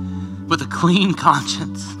with a clean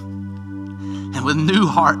conscience, and with new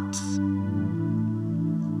hearts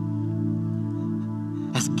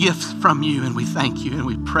as gifts from you. And we thank you and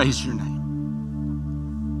we praise your name.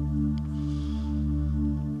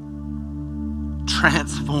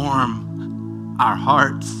 Transform our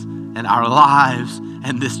hearts and our lives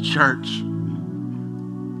and this church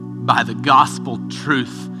by the gospel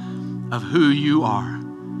truth of who you are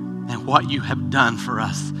and what you have done for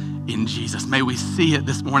us in Jesus. May we see it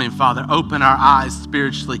this morning, Father. Open our eyes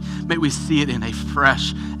spiritually. May we see it in a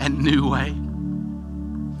fresh and new way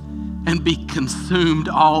and be consumed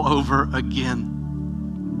all over again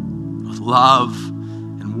with love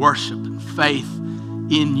and worship and faith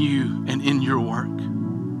in you and in your work.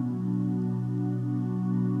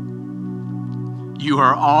 You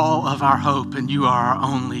are all of our hope, and you are our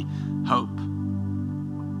only hope.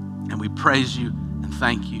 And we praise you and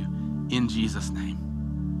thank you in Jesus' name.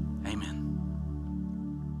 Amen.